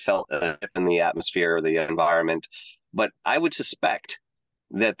whether they felt a dip in the atmosphere or the environment. But I would suspect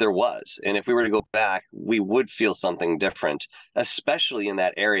that there was, and if we were to go back, we would feel something different, especially in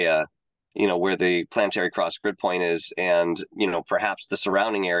that area where the planetary cross grid point is and, perhaps the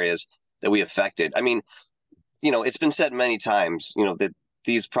surrounding areas that we affected. I mean, it's been said many times, that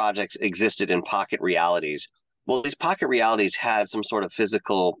these projects existed in pocket realities. Well, these pocket realities had some sort of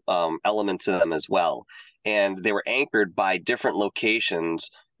physical element to them as well. And they were anchored by different locations,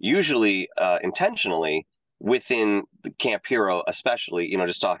 usually intentionally within the Camp Hero, especially,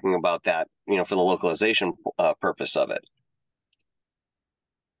 just talking about that, for the localization purpose of it.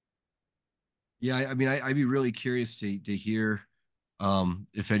 Yeah, I mean, I'd be really curious to hear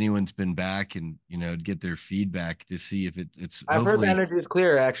if anyone's been back and get their feedback to see if it's I've heard the hopefully energy is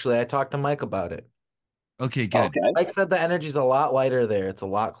clear, actually. I talked to Mike about it. okay. Good. Okay. Mike said the energy's a lot lighter there. It's a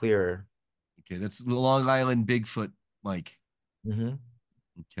lot clearer. Okay, that's the Long Island Bigfoot, Mike. Hmm.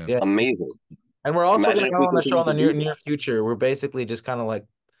 Okay. Yeah. Amazing. And we're also going Imagine to if have we on the show continue in the to do near that. future. We're basically just kind of like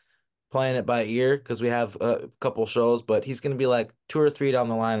playing it by ear because we have a couple shows, but he's going to be like 2 or 3 down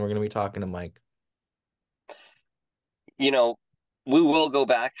the line. We're going to be talking to Mike. You know, we will go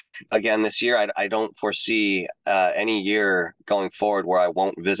back again this year. I don't foresee any year going forward where I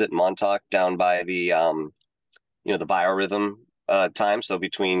won't visit Montauk down by the the biorhythm time. So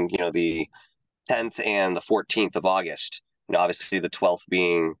between the 10th and the 14th of August. Obviously the 12th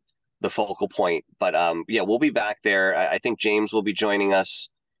being the focal point. But yeah, we'll be back there. I think James will be joining us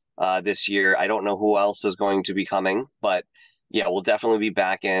this year. I don't know who else is going to be coming, but yeah, we'll definitely be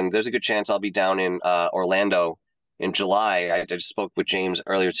back. And there's a good chance I'll be down in Orlando in July. I just spoke with James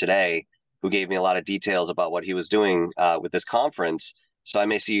earlier today, who gave me a lot of details about what he was doing with this conference. So I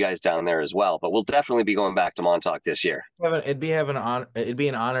may see you guys down there as well. But we'll definitely be going back to Montauk this year. It'd be an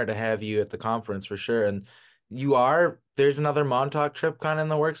honor to have you at the conference for sure. And there's another Montauk trip kind of in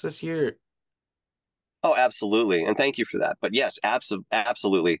the works this year. Oh, absolutely. And thank you for that. But yes,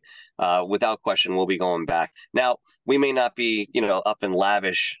 absolutely. Without question, we'll be going back. Now, we may not be, up in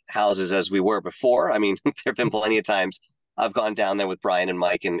lavish houses as we were before. I mean, there have been plenty of times I've gone down there with Brian and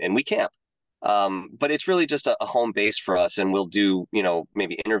Mike and we camp. But it's really just a home base for us. And we'll do,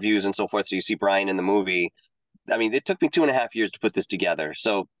 maybe interviews and so forth. So you see Brian in the movie. I mean, it took me 2.5 years to put this together.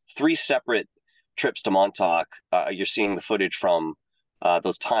 So 3 separate trips to Montauk, you're seeing the footage from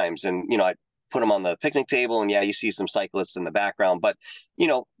those times. And, I put them on the picnic table, and yeah, you see some cyclists in the background, but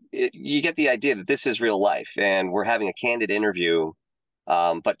you get the idea that this is real life, and we're having a candid interview.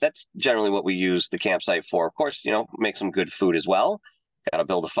 But that's generally what we use the campsite for. Of course, make some good food as well. Got to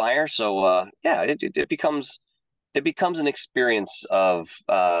build a fire, so yeah, it becomes an experience of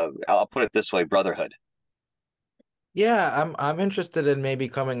I'll put it this way, brotherhood. Yeah, I'm interested in maybe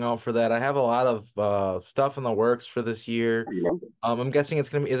coming out for that. I have a lot of stuff in the works for this year. I'm guessing it's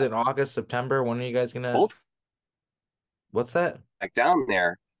gonna be, is it August, September? When are you guys gonna, Both what's that? back down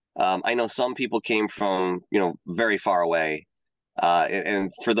there. I know some people came from very far away,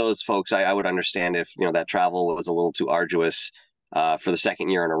 and for those folks, I would understand if that travel was a little too arduous for the second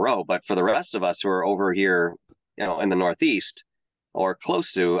year in a row. But for the rest of us who are over here, in the Northeast or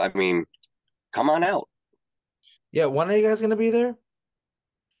close to, I mean, come on out. Yeah, when are you guys gonna be there?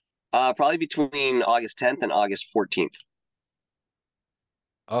 Probably between August 10th and August 14th.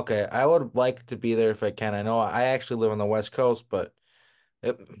 Okay, I would like to be there if I can. I know I actually live on the West Coast, but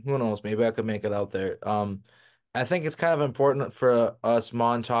who knows? Maybe I could make it out there. I think it's kind of important for us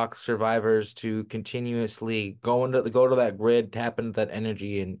Montauk survivors to continuously go to that grid, tap into that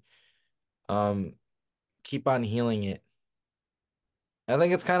energy, and um keep on healing it. I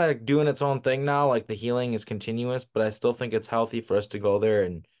think it's kind of doing its own thing now. Like the healing is continuous, but I still think it's healthy for us to go there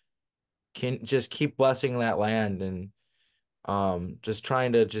and can just keep blessing that land and just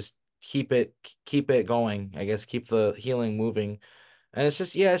trying to just keep it going. I guess keep the healing moving. And it's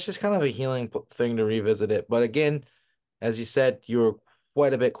just, yeah, it's just kind of a healing thing to revisit it. But again, as you said, you're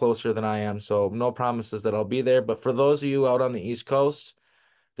quite a bit closer than I am, so no promises that I'll be there. But for those of you out on the East Coast,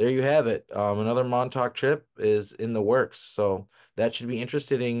 there you have it. Another Montauk trip is in the works, so that should be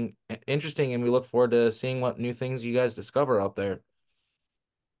interesting, and we look forward to seeing what new things you guys discover out there.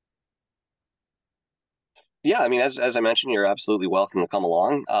 Yeah, I mean, as I mentioned, you're absolutely welcome to come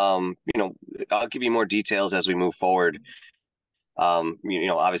along. I'll give you more details as we move forward.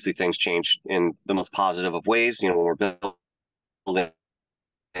 Obviously things change in the most positive of ways. When we're building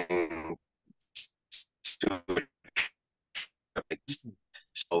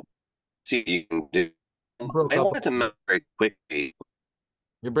so see what you can do. You broke I up. wanted to mention very quickly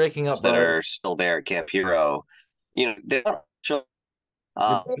You're breaking up, that brother. are still there at Camp Hero. They are You're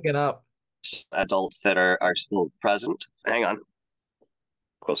uh, breaking up. adults that are still present. Hang on,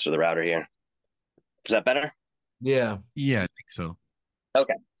 close to the router here. Is that better? Yeah. Yeah, I think so.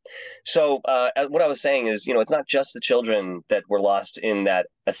 Okay. So what I was saying is, it's not just the children that were lost in that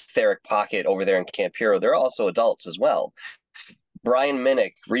etheric pocket over there in Camp Hero. There are also adults as well. Brian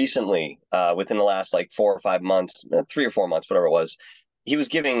Minnick recently, within the last like 4 or 5 months, 3 or 4 months, whatever it was, he was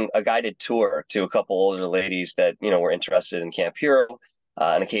giving a guided tour to a couple older ladies that were interested in Camp Hero,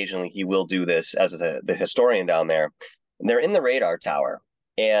 and occasionally he will do this as the historian down there. And they're in the radar tower,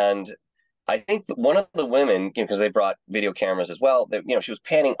 and I think that one of the women, because they brought video cameras as well, that she was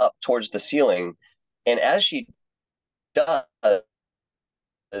panning up towards the ceiling, and as she does,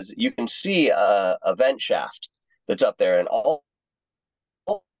 you can see a vent shaft that's up there, and all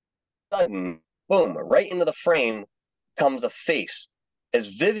of a sudden, boom, right into the frame comes a face as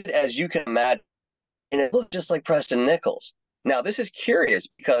vivid as you can imagine, and it looked just like Preston Nichols. Now, this is curious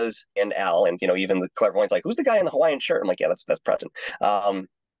because, and Al, and even the clairvoyant's like, who's the guy in the Hawaiian shirt? I'm like, yeah, that's Preston.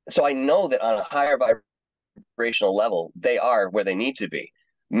 So I know that on a higher vibrational level, they are where they need to be.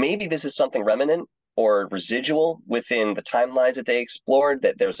 Maybe this is something remnant or residual within the timelines that they explored,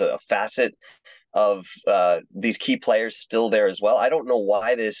 that there's a facet of these key players still there as well. I don't know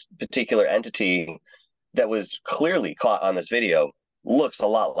why this particular entity that was clearly caught on this video looks a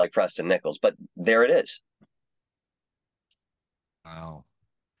lot like Preston Nichols, but there it is. Wow.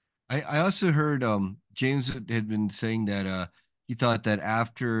 I also heard James had been saying that he thought that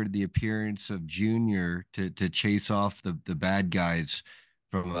after the appearance of Junior to chase off the bad guys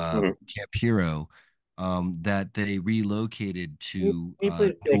from Mhm. Camp Hero, that they relocated to Can you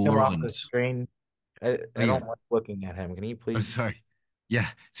please New take him off the Orleans. screen? Oh I yeah. don't like looking at him. Can you Oh, please? sorry. Yeah.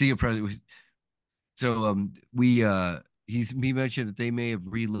 See you, President. So he mentioned that they may have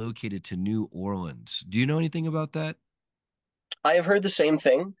relocated to New Orleans. Do you know anything about that? I have heard the same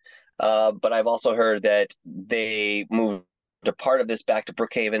thing, but I've also heard that they moved a part of this back to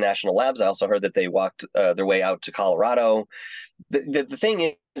Brookhaven National Labs. I also heard that they walked their way out to Colorado. The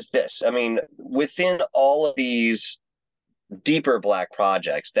thing is this, I mean, within all of these deeper black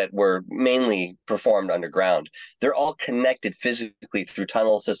projects that were mainly performed underground, they're all connected physically through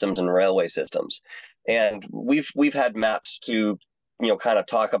tunnel systems and railway systems. And we've had maps to, kind of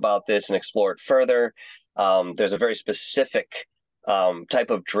talk about this and explore it further. There's a very specific type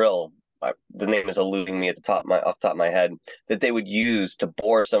of drill. The name is eluding me at the top of off the top of my head, that they would use to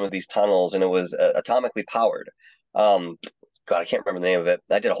bore some of these tunnels, and it was atomically powered. Um, God, I can't remember the name of it.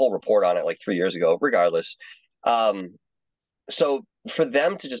 I did a whole report on it like 3 years ago. Regardless, um, so for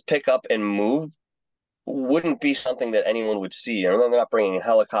them to just pick up and move wouldn't be something that anyone would see. They're not bringing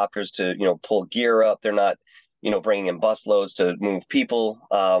helicopters to, pull gear up. They're not, bringing in bus loads to move people.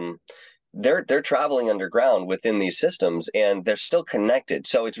 They're traveling underground within these systems, and they're still connected.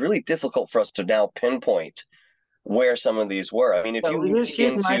 So it's really difficult for us to now pinpoint where some of these were. I mean, if you dig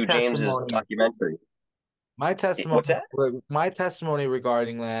Here's my into James's testimony. documentary, My what's testimony, that? my testimony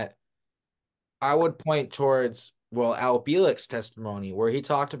regarding that, I would point towards, well, Al Bielek's testimony, where he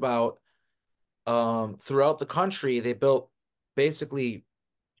talked about throughout the country they built basically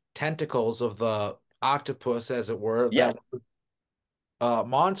tentacles of the octopus, as it were, Yes. that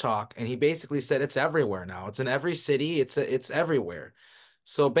Montauk, and he basically said it's everywhere now. It's in every city. It's everywhere.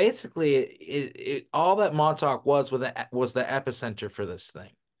 So basically, all that Montauk was the epicenter for this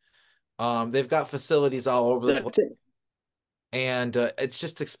thing. They've got facilities all over the place, That's it. and it's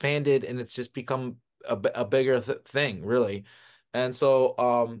just expanded, and it's just become a bigger th thing, really. And so,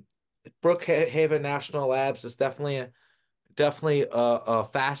 Brookhaven National Labs is definitely a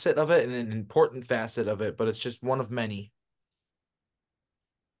facet of it and an important facet of it, but it's just one of many.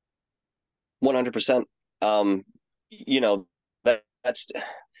 100%. Um, you know, that's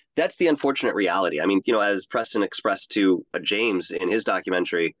the unfortunate reality. I mean, as Preston expressed to James in his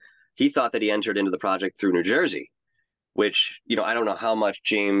documentary, he thought that he entered into the project through New Jersey, which, I don't know how much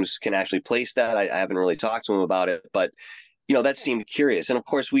James can actually place that. I haven't really talked to him about it, but that seemed curious. And of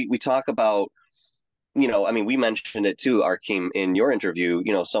course, we talk about, I mean, we mentioned it too, Arkeem, in your interview,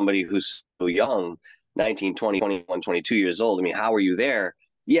 somebody who's so young, 19, 20, 21, 22 years old. I mean, how are you there?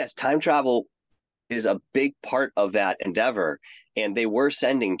 Yes, time travel is a big part of that endeavor. And they were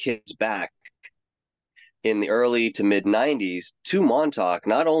sending kids back in the early to mid 90s to Montauk,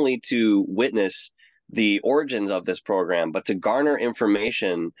 not only to witness the origins of this program, but to garner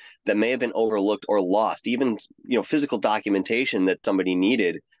information that may have been overlooked or lost, even physical documentation that somebody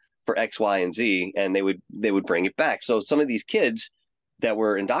needed for X, Y, and Z, and they would bring it back. So some of these kids that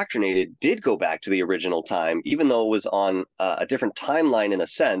were indoctrinated did go back to the original time, even though it was on a different timeline in a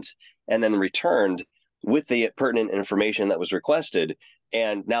sense, and then returned with the pertinent information that was requested.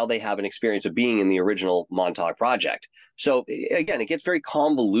 And now they have an experience of being in the original Montauk Project. So again, it gets very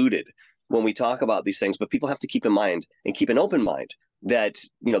convoluted when we talk about these things, but people have to keep in mind and keep an open mind that,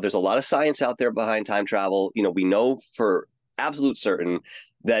 there's a lot of science out there behind time travel. We know for absolute certain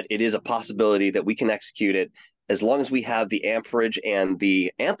that it is a possibility that we can execute it as long as we have the amperage and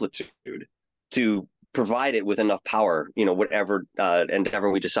the amplitude to provide it with enough power, whatever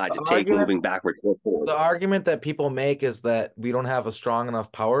endeavor we decide The to take argument, moving backward or forward. the argument that people make is that we don't have a strong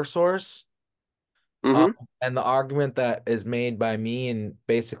enough power source. Um, Mm-hmm. and the argument that is made by me and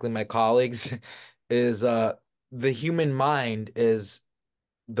basically my colleagues is the human mind is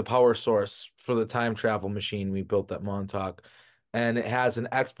the power source for the time travel machine we built at Montauk. And it has an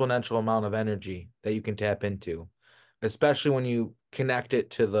exponential amount of energy that you can tap into, especially when you connect it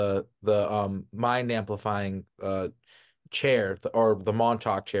to the mind amplifying chair, or the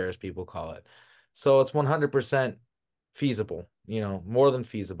Montauk chair as people call it. So it's 100% feasible, more than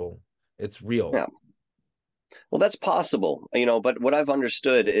feasible. It's real. Yeah. Well, that's possible, but what I've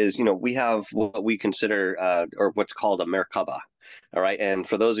understood is, we have what we consider, or what's called a Merkaba. All right. And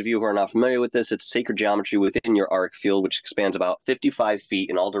for those of you who are not familiar with this, it's sacred geometry within your arc field, which expands about 55 feet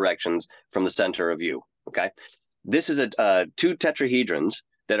in all directions from the center of you. Okay. This is two tetrahedrons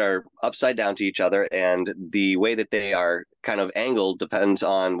that are upside down to each other, and the way that they are kind of angled depends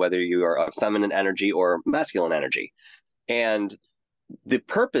on whether you are a feminine energy or masculine energy. And the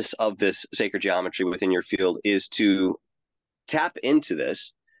purpose of this sacred geometry within your field is to tap into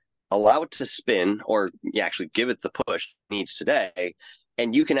this, allow it to spin, or you actually give it the push it needs today,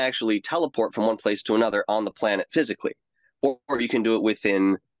 and you can actually teleport from one place to another on the planet physically, or you can do it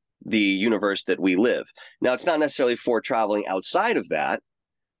within the universe that we live. Now, it's not necessarily for traveling outside of that,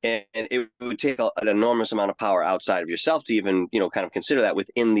 and it would take an enormous amount of power outside of yourself to even, kind of consider that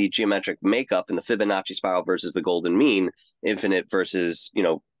within the geometric makeup and the Fibonacci spiral versus the golden mean, infinite versus,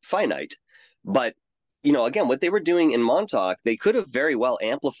 finite. But, again, what they were doing in Montauk, they could have very well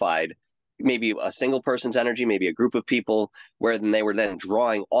amplified maybe a single person's energy, maybe a group of people, where then they were then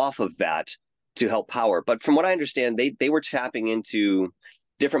drawing off of that to help power. But from what I understand, they were tapping into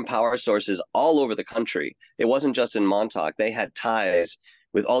different power sources all over the country. It wasn't just in Montauk. They had ties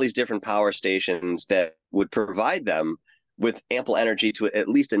with all these different power stations that would provide them with ample energy to at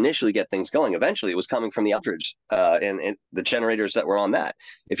least initially get things going. Eventually, it was coming from the Eldridge and the generators that were on that.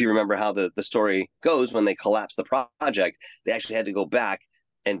 If you remember how the story goes, when they collapsed the project, they actually had to go back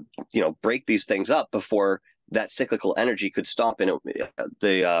and break these things up before that cyclical energy could stop. And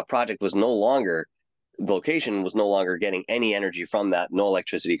the project was no longer, the location was no longer getting any energy from that, no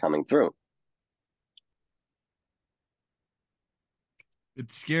electricity coming through.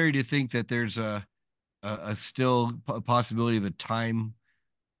 It's scary to think that there's a still possibility of a time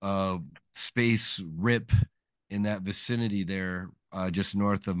space rip in that vicinity there, just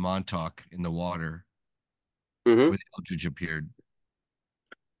north of Montauk in the water, Mm-hmm. where the Eldridge appeared.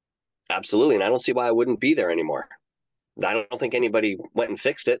 Absolutely. And I don't see why it wouldn't be there anymore. I don't think anybody went and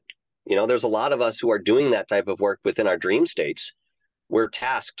fixed it. There's a lot of us who are doing that type of work within our dream states. We're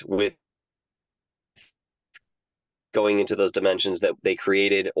tasked with going into those dimensions that they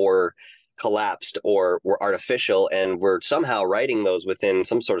created or collapsed or were artificial, and we're somehow writing those within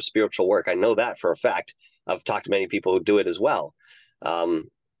some sort of spiritual work. I know that for a fact. I've talked to many people who do it as well.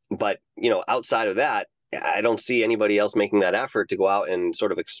 But outside of that, I don't see anybody else making that effort to go out and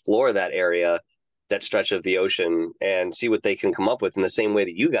sort of explore that area, that stretch of the ocean, and see what they can come up with in the same way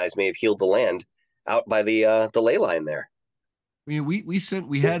that you guys may have healed the land out by the ley line there. I mean,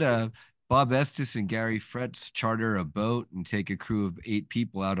 we had Bob Estes and Gary Fretz charter a boat and take a crew of 8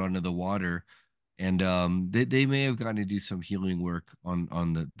 people out onto the water, and they may have gotten to do some healing work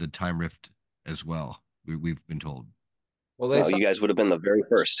on the time rift as well. We've been told. Well, you guys would have been the very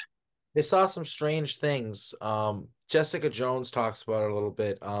first. They saw some strange things. Jessica Jones talks about it a little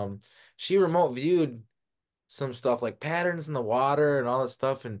bit. She remote viewed some stuff like patterns in the water and all that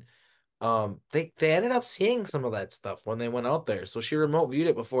stuff, and they ended up seeing some of that stuff when they went out there. So she remote viewed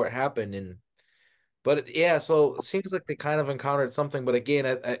it before it happened, yeah. So it seems like they kind of encountered something. But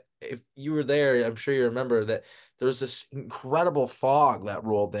again, if you were there, I'm sure you remember that there was this incredible fog that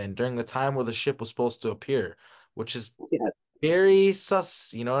rolled in during the time where the ship was supposed to appear, which is very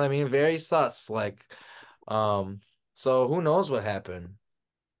sus. You know what I mean? Very sus. Like, so who knows what happened?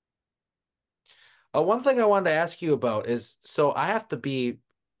 One thing I wanted to ask you about is, so I have to be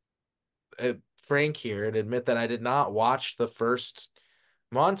frank here and admit that I did not watch the first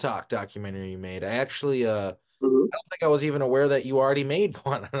Montauk documentary you made. I actually, I don't think I was even aware that you already made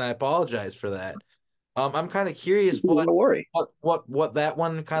one, and I apologize for that. I'm kind of curious what that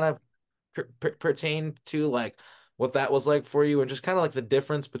one kind of pertained to, like what that was like for you, and just kind of like the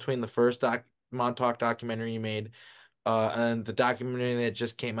difference between the first Montauk documentary you made, and the documentary that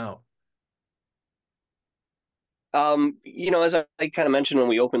just came out. As I kind of mentioned when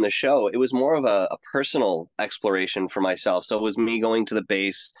we opened the show, it was more of a personal exploration for myself. So it was me going to the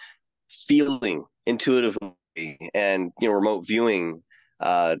base, feeling intuitively, and remote viewing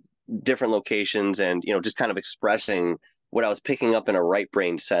different locations, and just kind of expressing what I was picking up in a right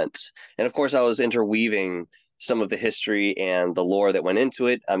brain sense. And of course, I was interweaving some of the history and the lore that went into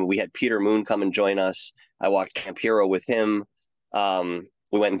it. I mean, we had Peter Moon come and join us. I walked Camp Hero with him.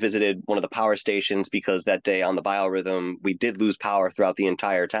 We went and visited one of the power stations because that day on the biorhythm, we did lose power throughout the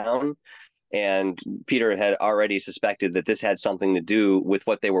entire town. And Peter had already suspected that this had something to do with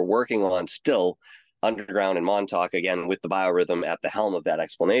what they were working on still underground in Montauk, again, with the biorhythm at the helm of that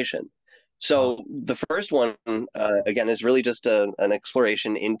explanation. So the first one, again, is really just an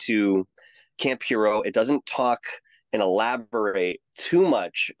exploration into Camp Hero. It doesn't talk and elaborate too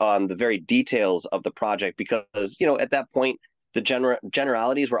much on the very details of the project because, at that point, the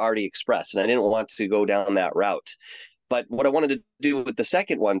generalities were already expressed, and I didn't want to go down that route. But what I wanted to do with the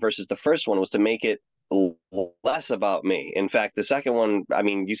second one versus the first one was to make it less about me. In fact, the second one, I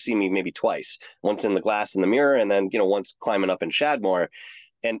mean, you see me maybe twice, once in the glass in the mirror, and then, once climbing up in Shadmore.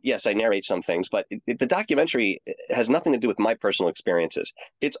 And yes, I narrate some things, but the documentary has nothing to do with my personal experiences.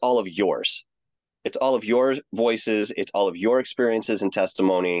 It's all of yours. It's all of your voices. It's all of your experiences and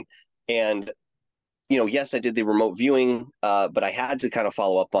testimony. And, yes, I did the remote viewing, but I had to kind of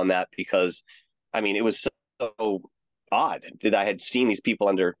follow up on that because, I mean, it was so odd that I had seen these people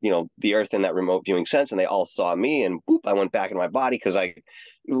under, the earth in that remote viewing sense, and they all saw me, and boop, I went back into my body because I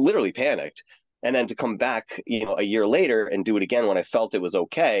literally panicked. And then to come back, a year later and do it again when I felt it was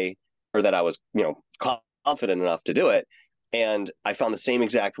okay, or that I was, confident enough to do it. And I found the same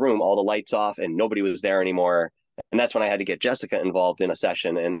exact room, all the lights off, and nobody was there anymore. And that's when I had to get Jessica involved in a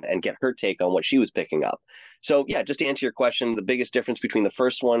session and get her take on what she was picking up. So yeah, just to answer your question, the biggest difference between the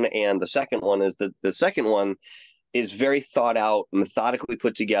first one and the second one is that the second one is very thought out, methodically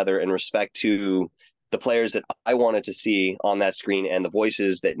put together in respect to the players that I wanted to see on that screen and the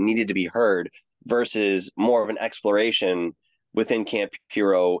voices that needed to be heard, versus more of an exploration within Camp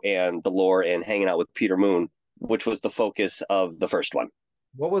Hero and the lore and hanging out with Peter Moon, which was the focus of the first one.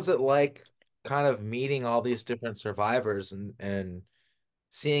 What was it like kind of meeting all these different survivors and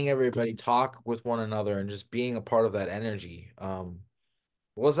seeing everybody talk with one another and just being a part of that energy? What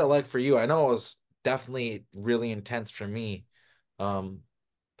was that like for you? I know it was definitely really intense for me. How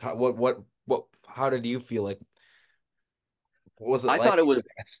did you feel like? What was it I like? thought it was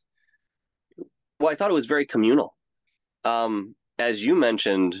Well, I thought it was very communal. As you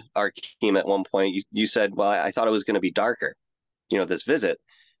mentioned, Arkheim, at one point, you said, well, I thought it was going to be darker, this visit.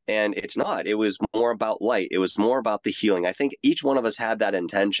 And it's not. It was more about light. It was more about the healing. I think each one of us had that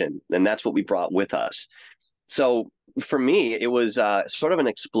intention, and that's what we brought with us. So for me, it was sort of an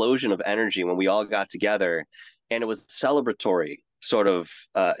explosion of energy when we all got together, and it was a celebratory sort of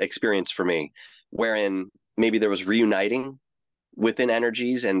experience for me, wherein maybe there was reuniting within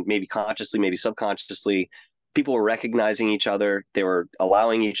energies, and maybe consciously, maybe subconsciously, people were recognizing each other. They were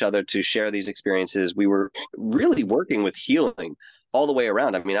allowing each other to share these experiences. We were really working with healing all the way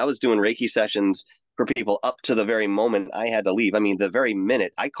around. I mean, I was doing Reiki sessions for people up to the very moment I had to leave. I mean, the very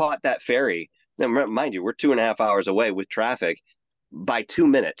minute I caught that ferry, and mind you, we're 2.5 hours away with traffic. By 2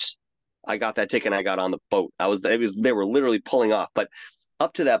 minutes, I got that ticket and I got on the boat. They were literally pulling off. But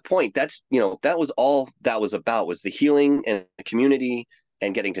up to that point, that was all that was about, was the healing and the community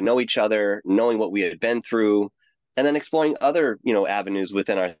and getting to know each other, knowing what we had been through, and then exploring other, avenues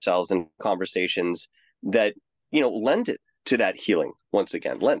within ourselves and conversations that, lend it to that healing. Once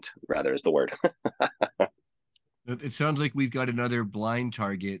again, lent rather is the word. It sounds like we've got another blind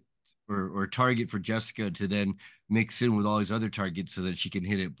target or target for Jessica to then mix in with all these other targets so that she can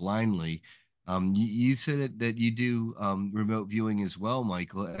hit it blindly. You said that you do remote viewing as well,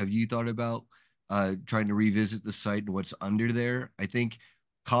 Michael. Have you thought about trying to revisit the site and what's under there? I think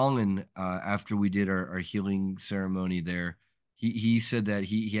Colin, after we did our healing ceremony there, he said that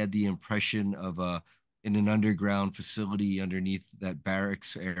he had the impression of in an underground facility underneath that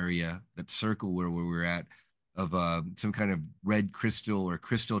barracks area, that circle where we were at, of some kind of red crystal or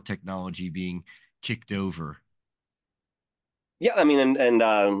crystal technology being kicked over. Yeah, I mean,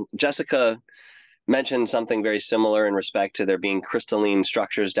 and Jessica mentioned something very similar in respect to there being crystalline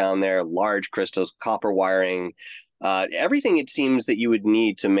structures down there, large crystals, copper wiring, everything it seems that you would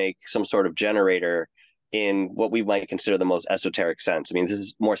need to make some sort of generator in what we might consider the most esoteric sense. I mean, this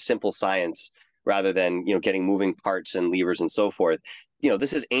is more simple science rather than, getting moving parts and levers and so forth.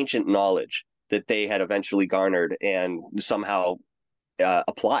 This is ancient knowledge that they had eventually garnered and somehow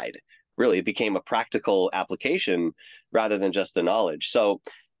applied. Really, it became a practical application rather than just the knowledge. So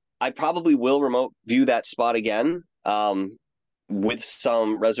I probably will remote view that spot again, with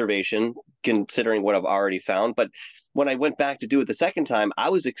some reservation, considering what I've already found. But when I went back to do it the second time, I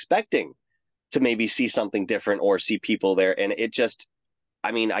was expecting to maybe see something different or see people there. And it just,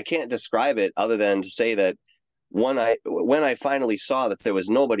 I mean, I can't describe it other than to say that when I finally saw that there was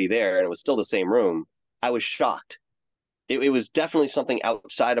nobody there and it was still the same room, I was shocked. It was definitely something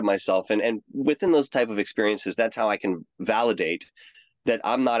outside of myself. And within those type of experiences, that's how I can validate that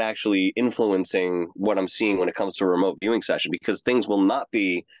I'm not actually influencing what I'm seeing when it comes to a remote viewing session, because things will not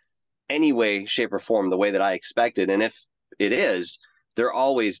be any way, shape, or form the way that I expected. And if it is, there are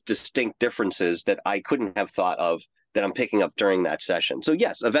always distinct differences that I couldn't have thought of that I'm picking up during that session. So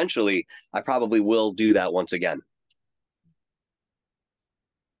yes, eventually I probably will do that once again.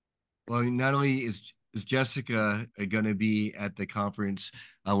 Well, not only is Jessica going to be at the conference?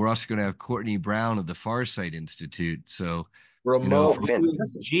 We're also going to have Courtney Brown of the Farsight Institute. So, you know, Oh, Remote viewing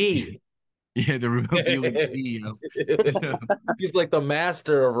fantastic. G. yeah, the remote viewing video. So, He's like the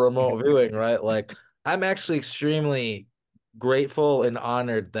master of remote viewing, right? Like, I'm actually extremely grateful and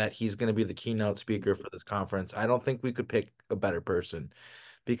honored that he's going to be the keynote speaker for this conference. I don't think we could pick a better person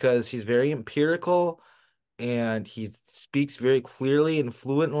because he's very empirical and he speaks very clearly and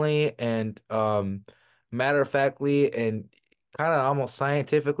fluently and matter of factly and kind of almost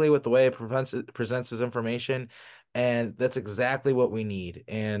scientifically with the way it presents his information. And that's exactly what we need.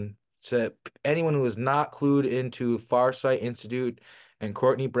 And to anyone who is not clued into Farsight Institute and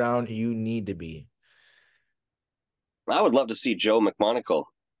Courtney Brown, you need to be. I would love to see Joe McMonagle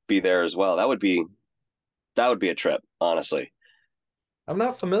be there as well. That would be a trip, honestly. I'm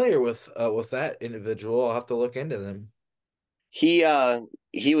not familiar with that individual. I'll have to look into them. He uh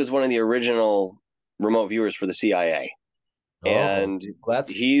he was one of the original remote viewers for the CIA. Oh, And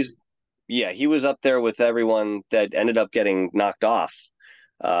that's he's yeah, he was up there with everyone that ended up getting knocked off,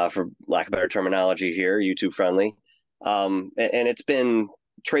 for lack of better terminology here, YouTube friendly. And it's been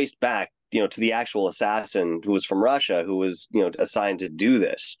traced back, to the actual assassin who was from Russia, who was, assigned to do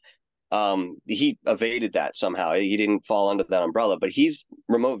this. He evaded that somehow. He didn't fall under that umbrella, but he's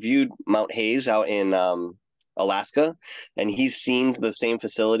remote viewed Mount Hayes out in Alaska, and he's seen the same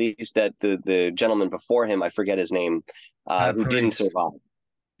facilities that the gentleman before him, I forget his name, Pat who didn't Price. survive.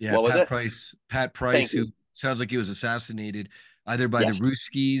 Yeah, What was Pat it? Price. Pat Price, Thank who you. sounds like he was assassinated either by the Yes.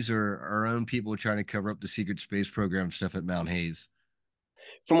 Ruskies or our own people trying to cover up the secret space program stuff at Mount Hayes.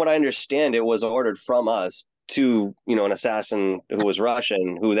 From what I understand, it was ordered from us to, an assassin who was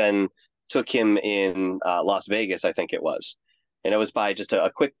Russian, who then took him in Las Vegas, I think it was. And it was by just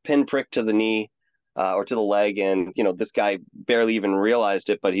a quick pinprick to the knee, or to the leg. And, this guy barely even realized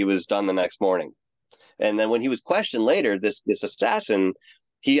it, but he was done the next morning. And then when he was questioned later, this assassin,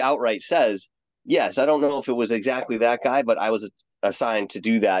 he outright says, "Yes, I don't know if it was exactly that guy, but I was assigned to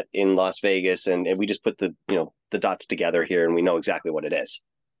do that in Las Vegas, and we just put the dots together here, and we know exactly what it is."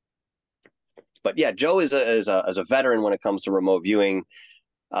 But yeah, Joe is a veteran when it comes to remote viewing,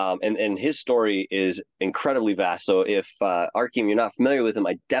 and his story is incredibly vast. So if Arkheim, you're not familiar with him,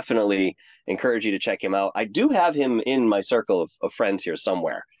 I definitely encourage you to check him out. I do have him in my circle of friends here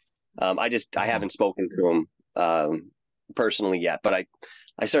somewhere. I haven't spoken to him personally yet, but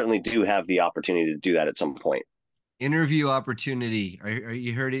I certainly do have the opportunity to do that at some point. Interview opportunity.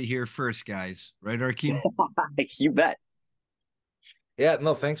 You heard it here first, guys. Right, Arkeem? You bet. Yeah,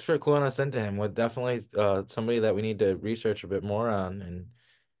 no, thanks for cluing us into him. We're definitely somebody that we need to research a bit more on. And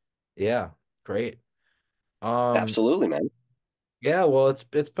yeah, great. Um, Absolutely, man. yeah, well, it's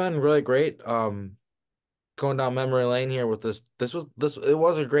been really great. Going down memory lane here with this. This it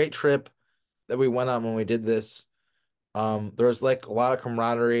was a great trip that we went on when we did this. There was like a lot of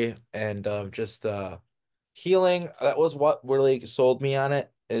camaraderie and just healing. That was what really sold me on it.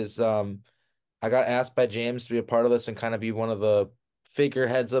 Is I got asked by James to be a part of this and kind of be one of the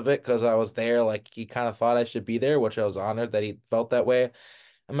figureheads of it because I was there. Like he kind of thought I should be there, which I was honored that he felt that way.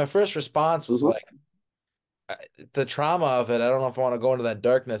 And my first response was Mhm. like, the trauma of it. I don't know if I want to go into that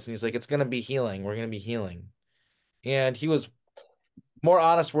darkness. And he's like, it's gonna be healing. We're gonna be healing. And he was more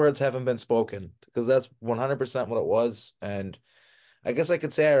honest words haven't been spoken because that's 100% what it was. And I guess I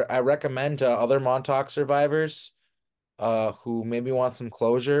could say I recommend to other Montauk survivors who maybe want some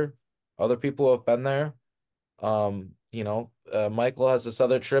closure, other people who have been there. Michael has this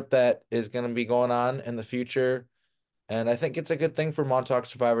other trip that is going to be going on in the future. And I think it's a good thing for Montauk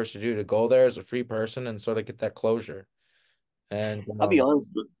survivors to do to go there as a free person and sort of get that closure. And I'll be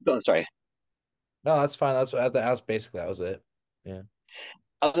honest. Oh, sorry. no, that's fine. That's basically that was it. Yeah.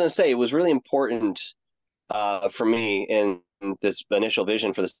 I was going to say it was really important, for me in this initial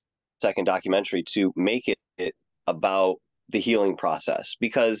vision for the second documentary to make it about the healing process,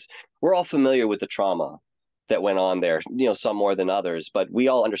 because we're all familiar with the trauma that went on there, some more than others, but we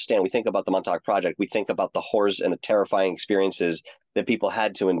all understand. We think about the Montauk Project, we think about the horrors and the terrifying experiences that people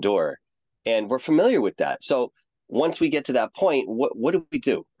had to endure, and we're familiar with that. So once we get to that point, what do we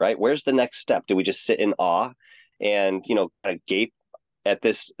do, right? Where's the next step? Do we just sit in awe and kind of gape at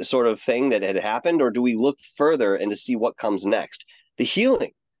this sort of thing that had happened, or do we look further and to see what comes next? The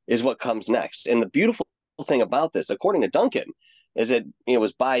healing is what comes next. And the beautiful thing about this, according to Duncan, is that it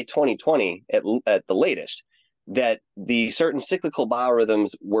was by 2020 at the latest that the certain cyclical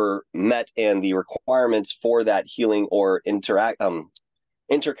biorhythms were met, and the requirements for that healing or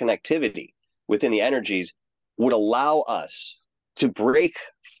interconnectivity within the energies would allow us to break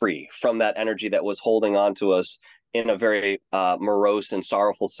free from that energy that was holding on to us in a very morose and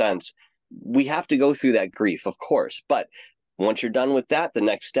sorrowful sense, we have to go through that grief, of course. But once you're done with that, the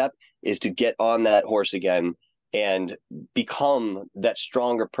next step is to get on that horse again and become that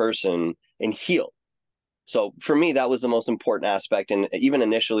stronger person and heal. So for me, that was the most important aspect. And even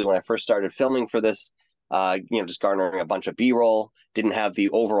initially, when I first started filming for this, just garnering a bunch of B-roll, didn't have the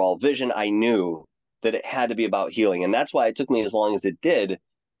overall vision. I knew that it had to be about healing. And that's why it took me as long as it did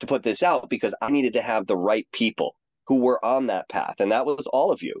to put this out, because I needed to have the right people who were on that path. And that was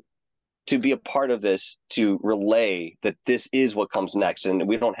all of you to be a part of this, to relay that this is what comes next. And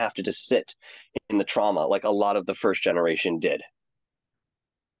we don't have to just sit in the trauma like a lot of the first generation did.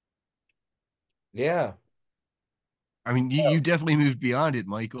 Yeah. I mean, you definitely moved beyond it,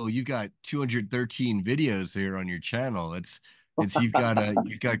 Michael. You've got 213 videos there on your channel. It's you've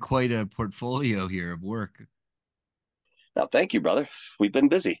got quite a portfolio here of work. Now, thank you, brother. We've been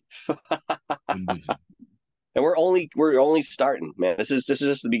busy. Been busy. And we're only starting, man. This is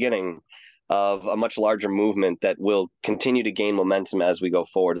just the beginning of a much larger movement that will continue to gain momentum as we go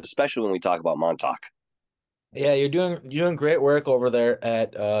forward, especially when we talk about Montauk. Yeah, you're doing great work over there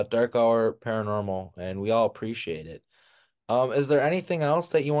at Dark Hour Paranormal, and we all appreciate it. Is there anything else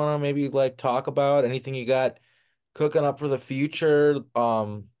that you want to maybe like talk about? Anything you got cooking up for the future,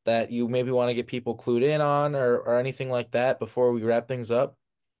 that you maybe want to get people clued in on, or anything like that before we wrap things up?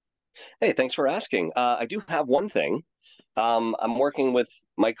 Hey, thanks for asking. I do have one thing. I'm working with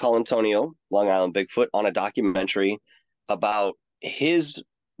Mike Colantonio, Long Island Bigfoot, on a documentary about his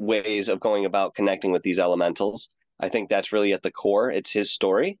ways of going about connecting with these elementals. I think that's really at the core. It's his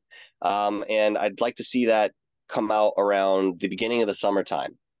story. And I'd like to see that come out around the beginning of the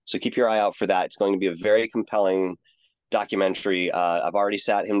summertime. So keep your eye out for that. It's going to be a very compelling documentary. I've already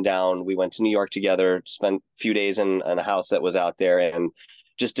sat him down. We went to New York together, spent a few days in a house that was out there, and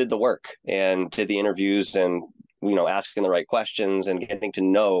just did the work and did the interviews and asking the right questions and getting to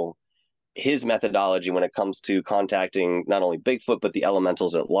know his methodology when it comes to contacting not only Bigfoot but the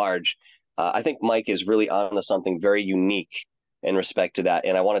elementals at large. I think Mike is really onto something very unique in respect to that,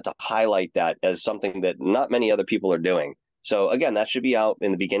 and I wanted to highlight that as something that not many other people are doing. So again, that should be out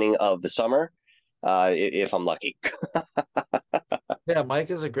in the beginning of the summer, if I'm lucky. Yeah, Mike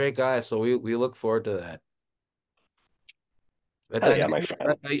is a great guy, so we look forward to that. The Hell yeah, my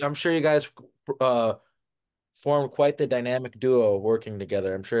dynamic, friend. I'm sure you guys uh form quite the dynamic duo working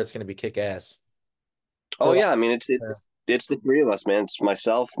together. I'm sure it's going to be kick ass. Oh For yeah, I mean it's yeah. it's it's the three of us, man. It's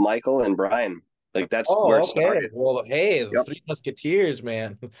myself, Michael, and Brian. Like that's where it Oh, okay. started. Well, hey, the Yep. Three Musketeers,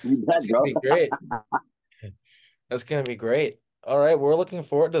 man. You That's bet, gonna bro. be great. That's gonna be great. All right, we're looking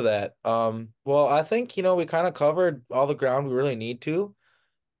forward to that. Well, I think we kind of covered all the ground we really need to.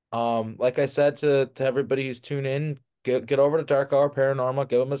 Like I said to everybody who's tuned in, get over to Dark Hour Paranormal,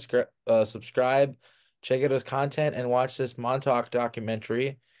 give him a subscribe, check out his content, and watch this Montauk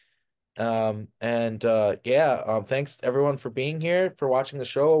documentary. And yeah, thanks everyone for being here, for watching the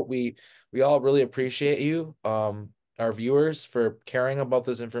show. We all really appreciate you, our viewers, for caring about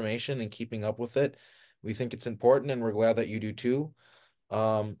this information and keeping up with it. We think it's important, and we're glad that you do too.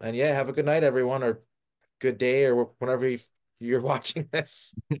 And yeah, have a good night, everyone, or good day, or whenever you're watching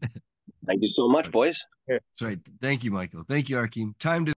this. Thank you so much, boys. That's right. Thank you, Michael. Thank you, Arkeem. Time to